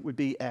adding would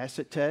be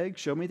asset tag,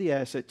 show me the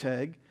asset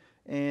tag,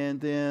 and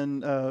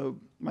then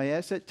my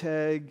asset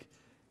tag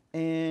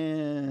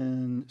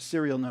and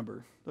serial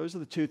number. Those are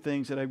the 2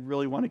 things that I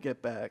really want to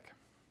get back.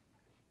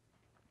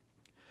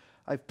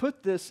 I've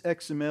put this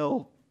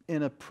XML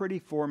in a pretty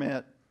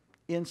format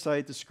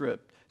inside the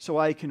script so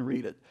I can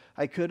read it.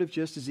 I could have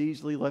just as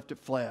easily left it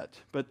flat,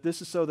 but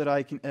this is so that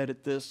I can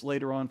edit this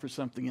later on for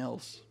something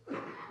else.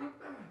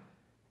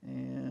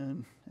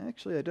 And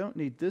actually, I don't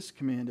need this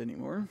command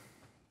anymore.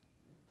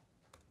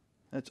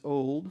 That's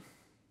old.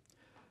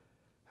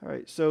 All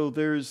right, so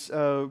there's,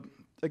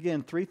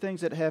 again, 3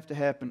 things that have to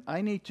happen.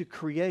 I need to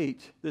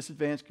create this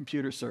advanced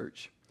computer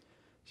search.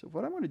 So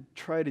what I want to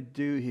try to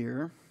do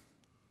here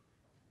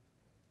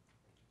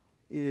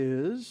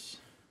is,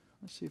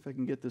 let's see if I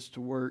can get this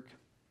to work.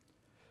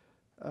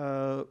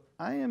 I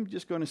am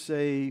just going to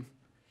say,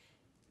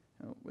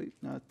 oh, wait,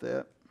 not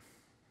that.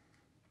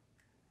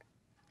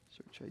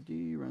 Search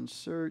ID, run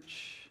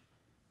search.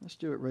 Let's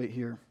do it right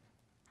here.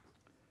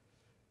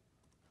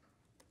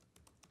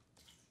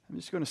 I'm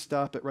just going to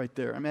stop it right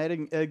there. I'm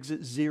adding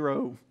exit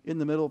 0 in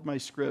the middle of my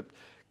script.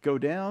 Go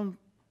down,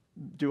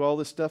 do all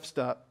this stuff,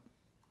 stop.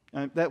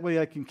 That way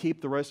I can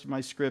keep the rest of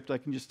my script. I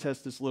can just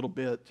test this little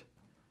bit.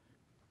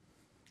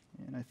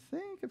 And I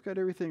think I've got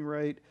everything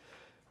right.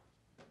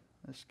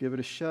 Let's give it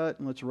a shot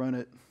and let's run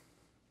it.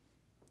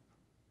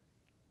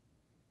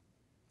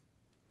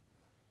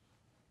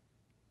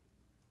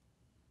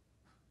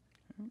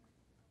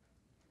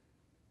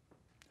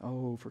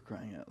 Oh, for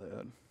crying out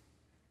loud.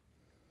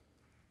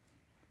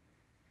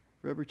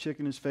 Rubber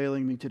chicken is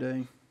failing me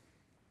today.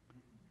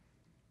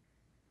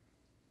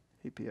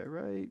 API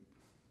right.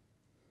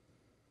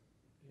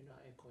 You're not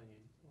echoing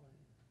anything.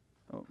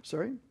 Oh,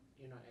 sorry?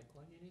 You're not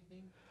echoing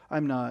anything?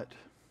 I'm not.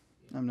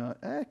 I'm not.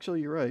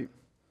 Actually, you're right.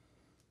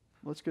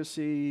 Let's go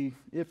see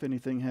if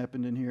anything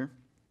happened in here.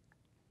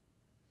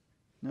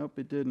 Nope,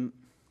 it didn't.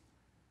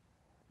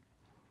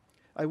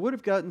 I would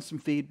have gotten some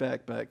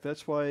feedback back.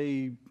 That's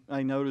why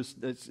I noticed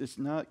that it's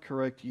not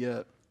correct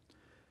yet.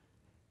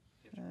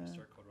 You have to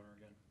restart Code Runner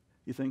again.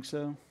 You think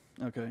so?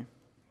 Okay.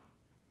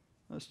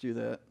 Let's do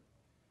that.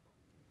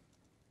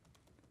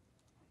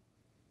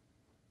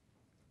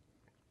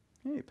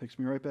 Hey, it picks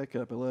me right back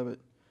up. I love it.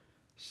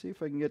 See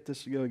if I can get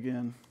this to go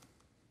again.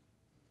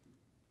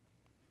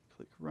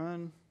 Click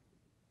run.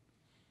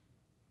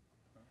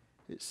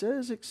 It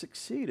says it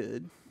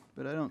succeeded,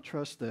 but I don't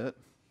trust that.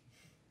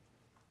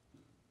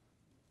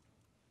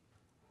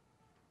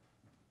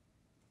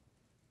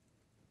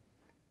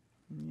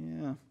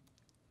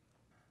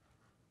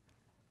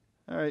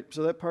 All right,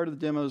 so that part of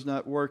the demo is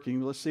not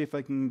working. Let's see if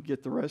I can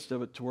get the rest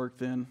of it to work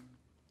then.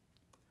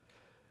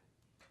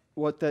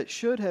 What that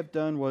should have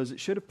done was it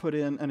should have put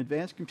in an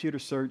advanced computer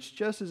search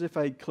just as if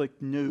I'd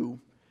clicked new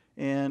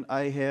and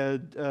I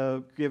had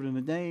given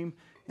it a name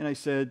and I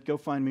said, go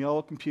find me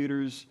all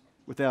computers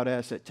without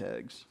asset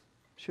tags.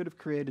 Should have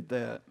created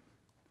that.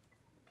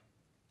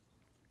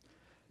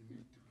 You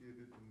need to give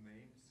it a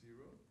name, 0.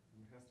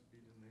 It has to be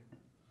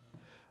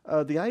the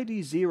name. The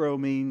ID 0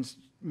 means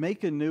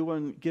make a new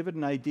one, give it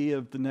an ID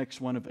of the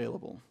next one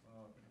available.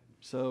 Oh, okay.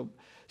 So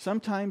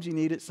sometimes you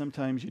need it,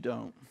 sometimes you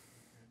don't.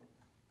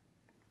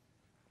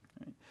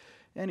 Right.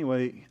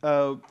 Anyway,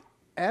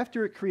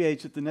 after it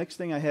creates it, the next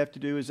thing I have to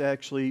do is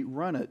actually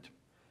run it.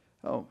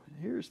 Oh,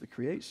 here's the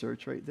create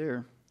search right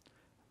there.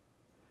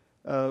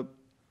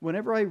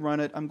 Whenever I run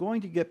it, I'm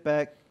going to get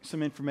back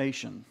some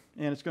information,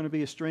 and it's going to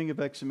be a string of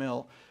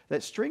XML.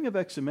 That string of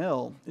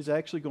XML is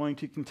actually going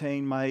to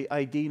contain my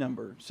ID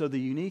number, so the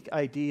unique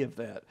ID of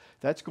that.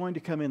 That's going to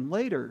come in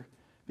later,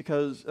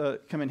 because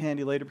come in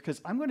handy later,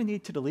 because I'm going to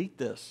need to delete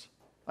this.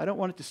 I don't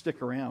want it to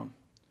stick around.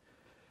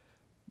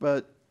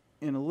 But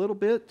in a little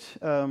bit,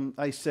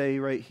 I say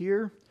right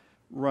here,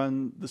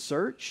 run the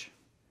search,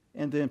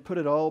 and then put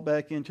it all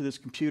back into this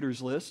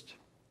computers list.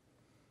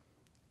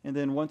 And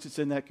then once it's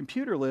in that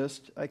computer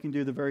list, I can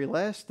do the very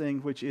last thing,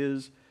 which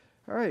is,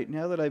 all right,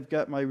 now that I've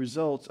got my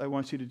results, I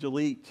want you to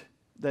delete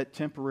that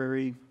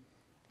temporary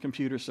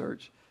computer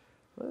search.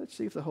 Let's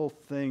see if the whole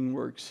thing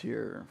works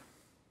here.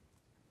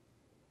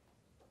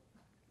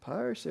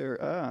 Parse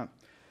error,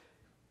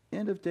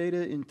 end of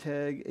data in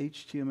tag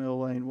HTML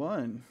line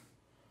 1.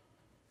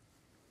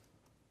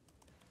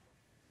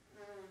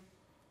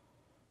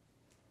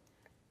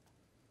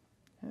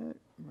 Where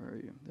are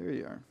you? There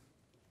you are.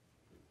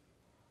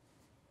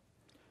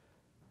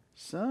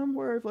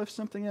 Somewhere I've left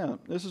something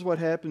out. This is what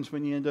happens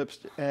when you end up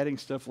adding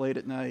stuff late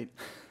at night.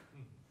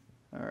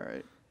 All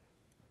right.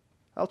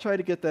 I'll try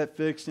to get that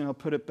fixed and I'll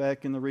put it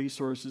back in the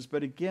resources.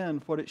 But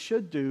again, what it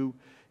should do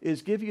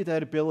is give you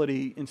that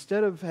ability,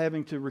 instead of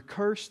having to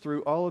recurse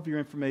through all of your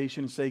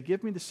information and say,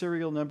 give me the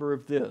serial number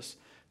of this.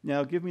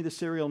 Now give me the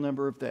serial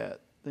number of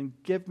that. Then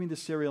give me the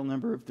serial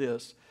number of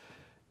this.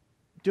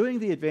 Doing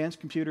the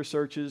advanced computer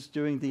searches,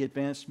 doing the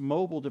advanced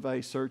mobile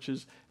device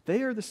searches,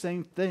 they are the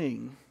same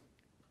thing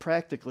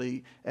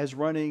practically as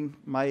running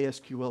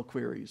MySQL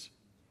queries.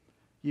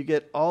 You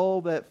get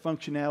all that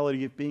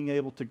functionality of being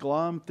able to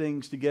glom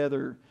things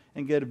together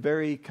and get a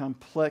very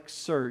complex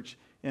search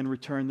and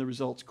return the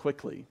results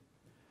quickly.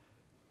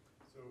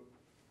 So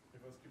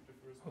if I skip the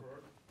first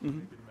part, make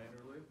it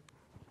manually,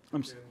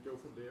 I'm then go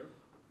from there.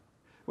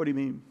 What do you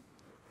mean?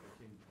 I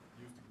can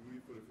use the GUI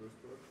for the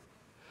first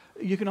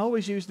part. You can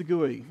always use the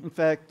GUI. In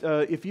fact,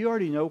 if you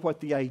already know what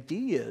the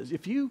ID is,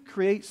 if you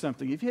create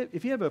something, if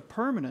you have a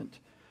permanent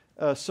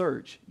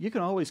search, you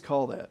can always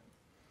call that.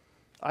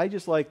 I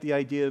just like the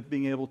idea of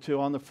being able to,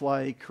 on the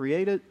fly,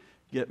 create it,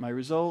 get my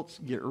results,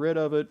 get rid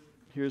of it,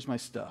 here's my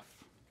stuff.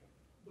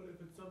 But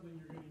if it's something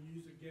you're going to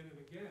use again and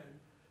again,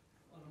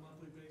 on a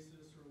monthly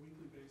basis or a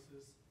weekly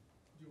basis,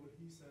 do what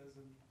he says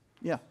and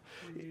Yeah.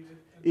 create it.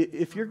 And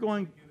If you're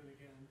going, again and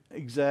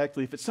again.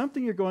 exactly, if it's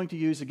something you're going to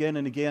use again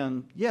and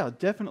again, yeah,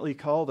 definitely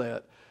call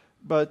that.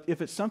 But if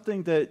it's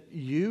something that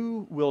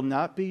you will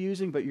not be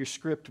using, but your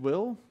script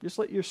will, just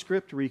let your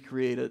script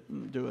recreate it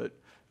and do it.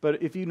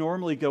 But if you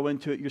normally go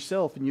into it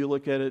yourself and you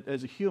look at it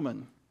as a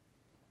human,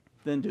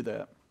 then do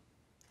that.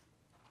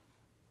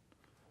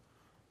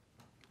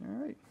 All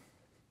right.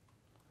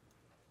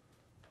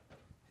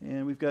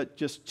 And we've got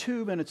just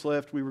 2 minutes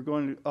left. We were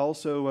going to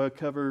also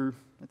cover,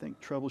 I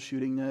think,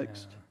 troubleshooting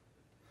next.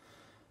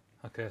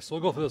 Yeah. Okay, so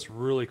we'll go through this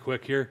really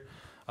quick here.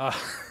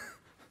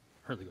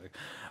 Really quick.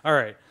 All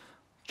right.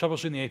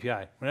 Troubleshooting the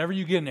API. Whenever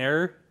you get an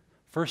error,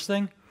 first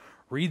thing,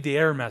 read the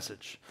error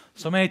message.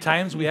 So many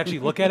times we actually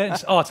look at it and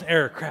say, oh, it's an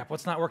error. Crap,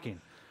 what's not working?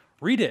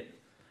 Read it.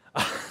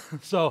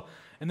 So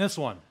in this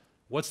one,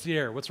 what's the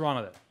error? What's wrong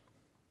with it?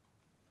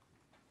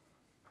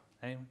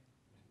 Anyone?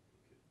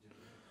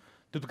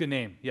 Duplicate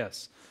name,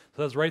 yes.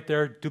 So that's right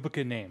there,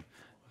 duplicate name.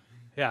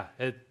 Yeah,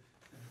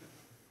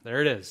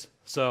 there it is.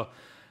 So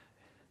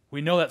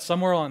we know that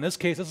somewhere in this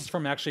case, this is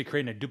from actually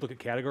creating a duplicate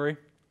category.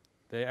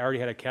 They already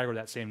had a category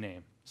with that same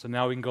name. So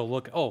now we can go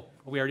look, oh,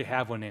 we already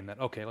have one name.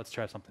 Okay, let's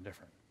try something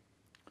different.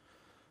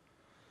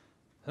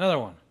 Another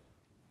one.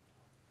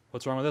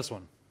 What's wrong with this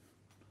one?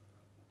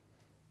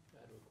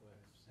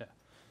 Yeah.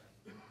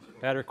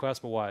 Bad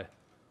request, but why?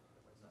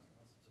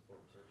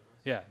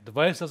 Yeah,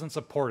 device doesn't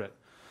support it.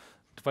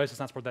 Device does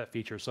not support that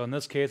feature. So in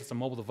this case, it's a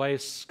mobile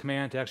device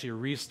command to actually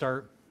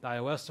restart the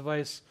iOS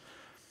device.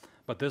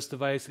 But this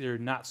device, either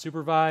not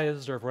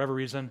supervised or for whatever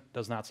reason,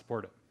 does not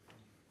support it.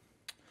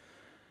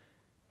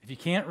 If you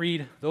can't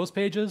read those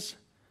pages,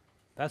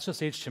 that's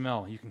just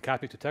HTML. You can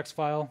copy it to a text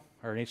file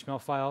or an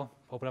HTML file,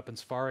 open up in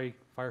Safari,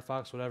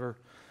 Firefox, whatever.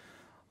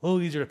 A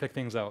little easier to pick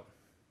things out.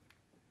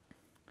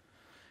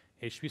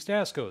 HTTP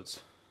status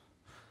codes.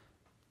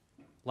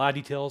 A lot of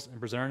details and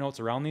presenter notes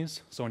around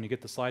these. So when you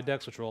get the slide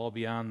decks, which will all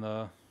be on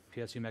the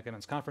PSU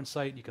MacAdmins conference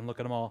site, you can look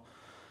at them all.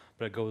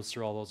 but it goes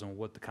through all those and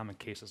what the common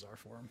cases are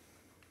for them.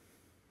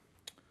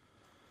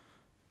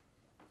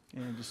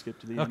 And just skip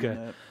to the end Okay. of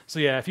that. So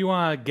yeah, if you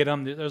want to get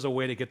them, there's a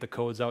way to get the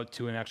codes out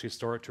to and actually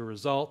store it to a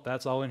result.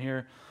 That's all in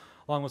here,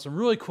 along with some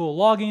really cool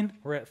logging.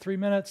 We're at 3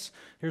 minutes.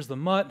 Here's the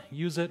MUT.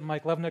 Use it.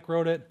 Mike Levnick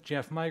wrote it.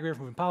 Jamf migrate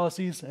moving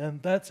policies,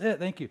 and that's it.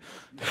 Thank you.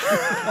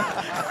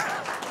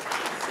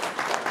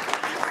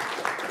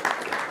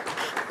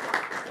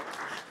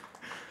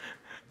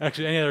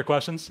 Actually, any other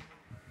questions?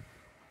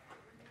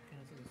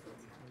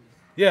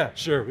 Yeah,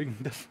 sure. We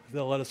can.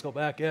 They'll let us go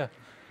back. Yeah.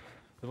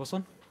 This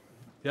one?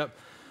 Yep.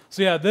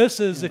 So yeah, this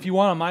is if you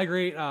want to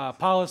migrate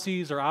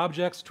policies or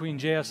objects between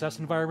JSS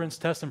environments,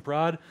 test and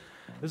prod.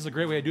 This is a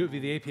great way to do it via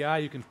the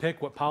API. You can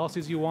pick what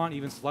policies you want,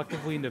 even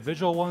selectively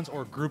individual ones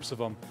or groups of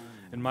them,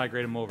 and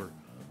migrate them over.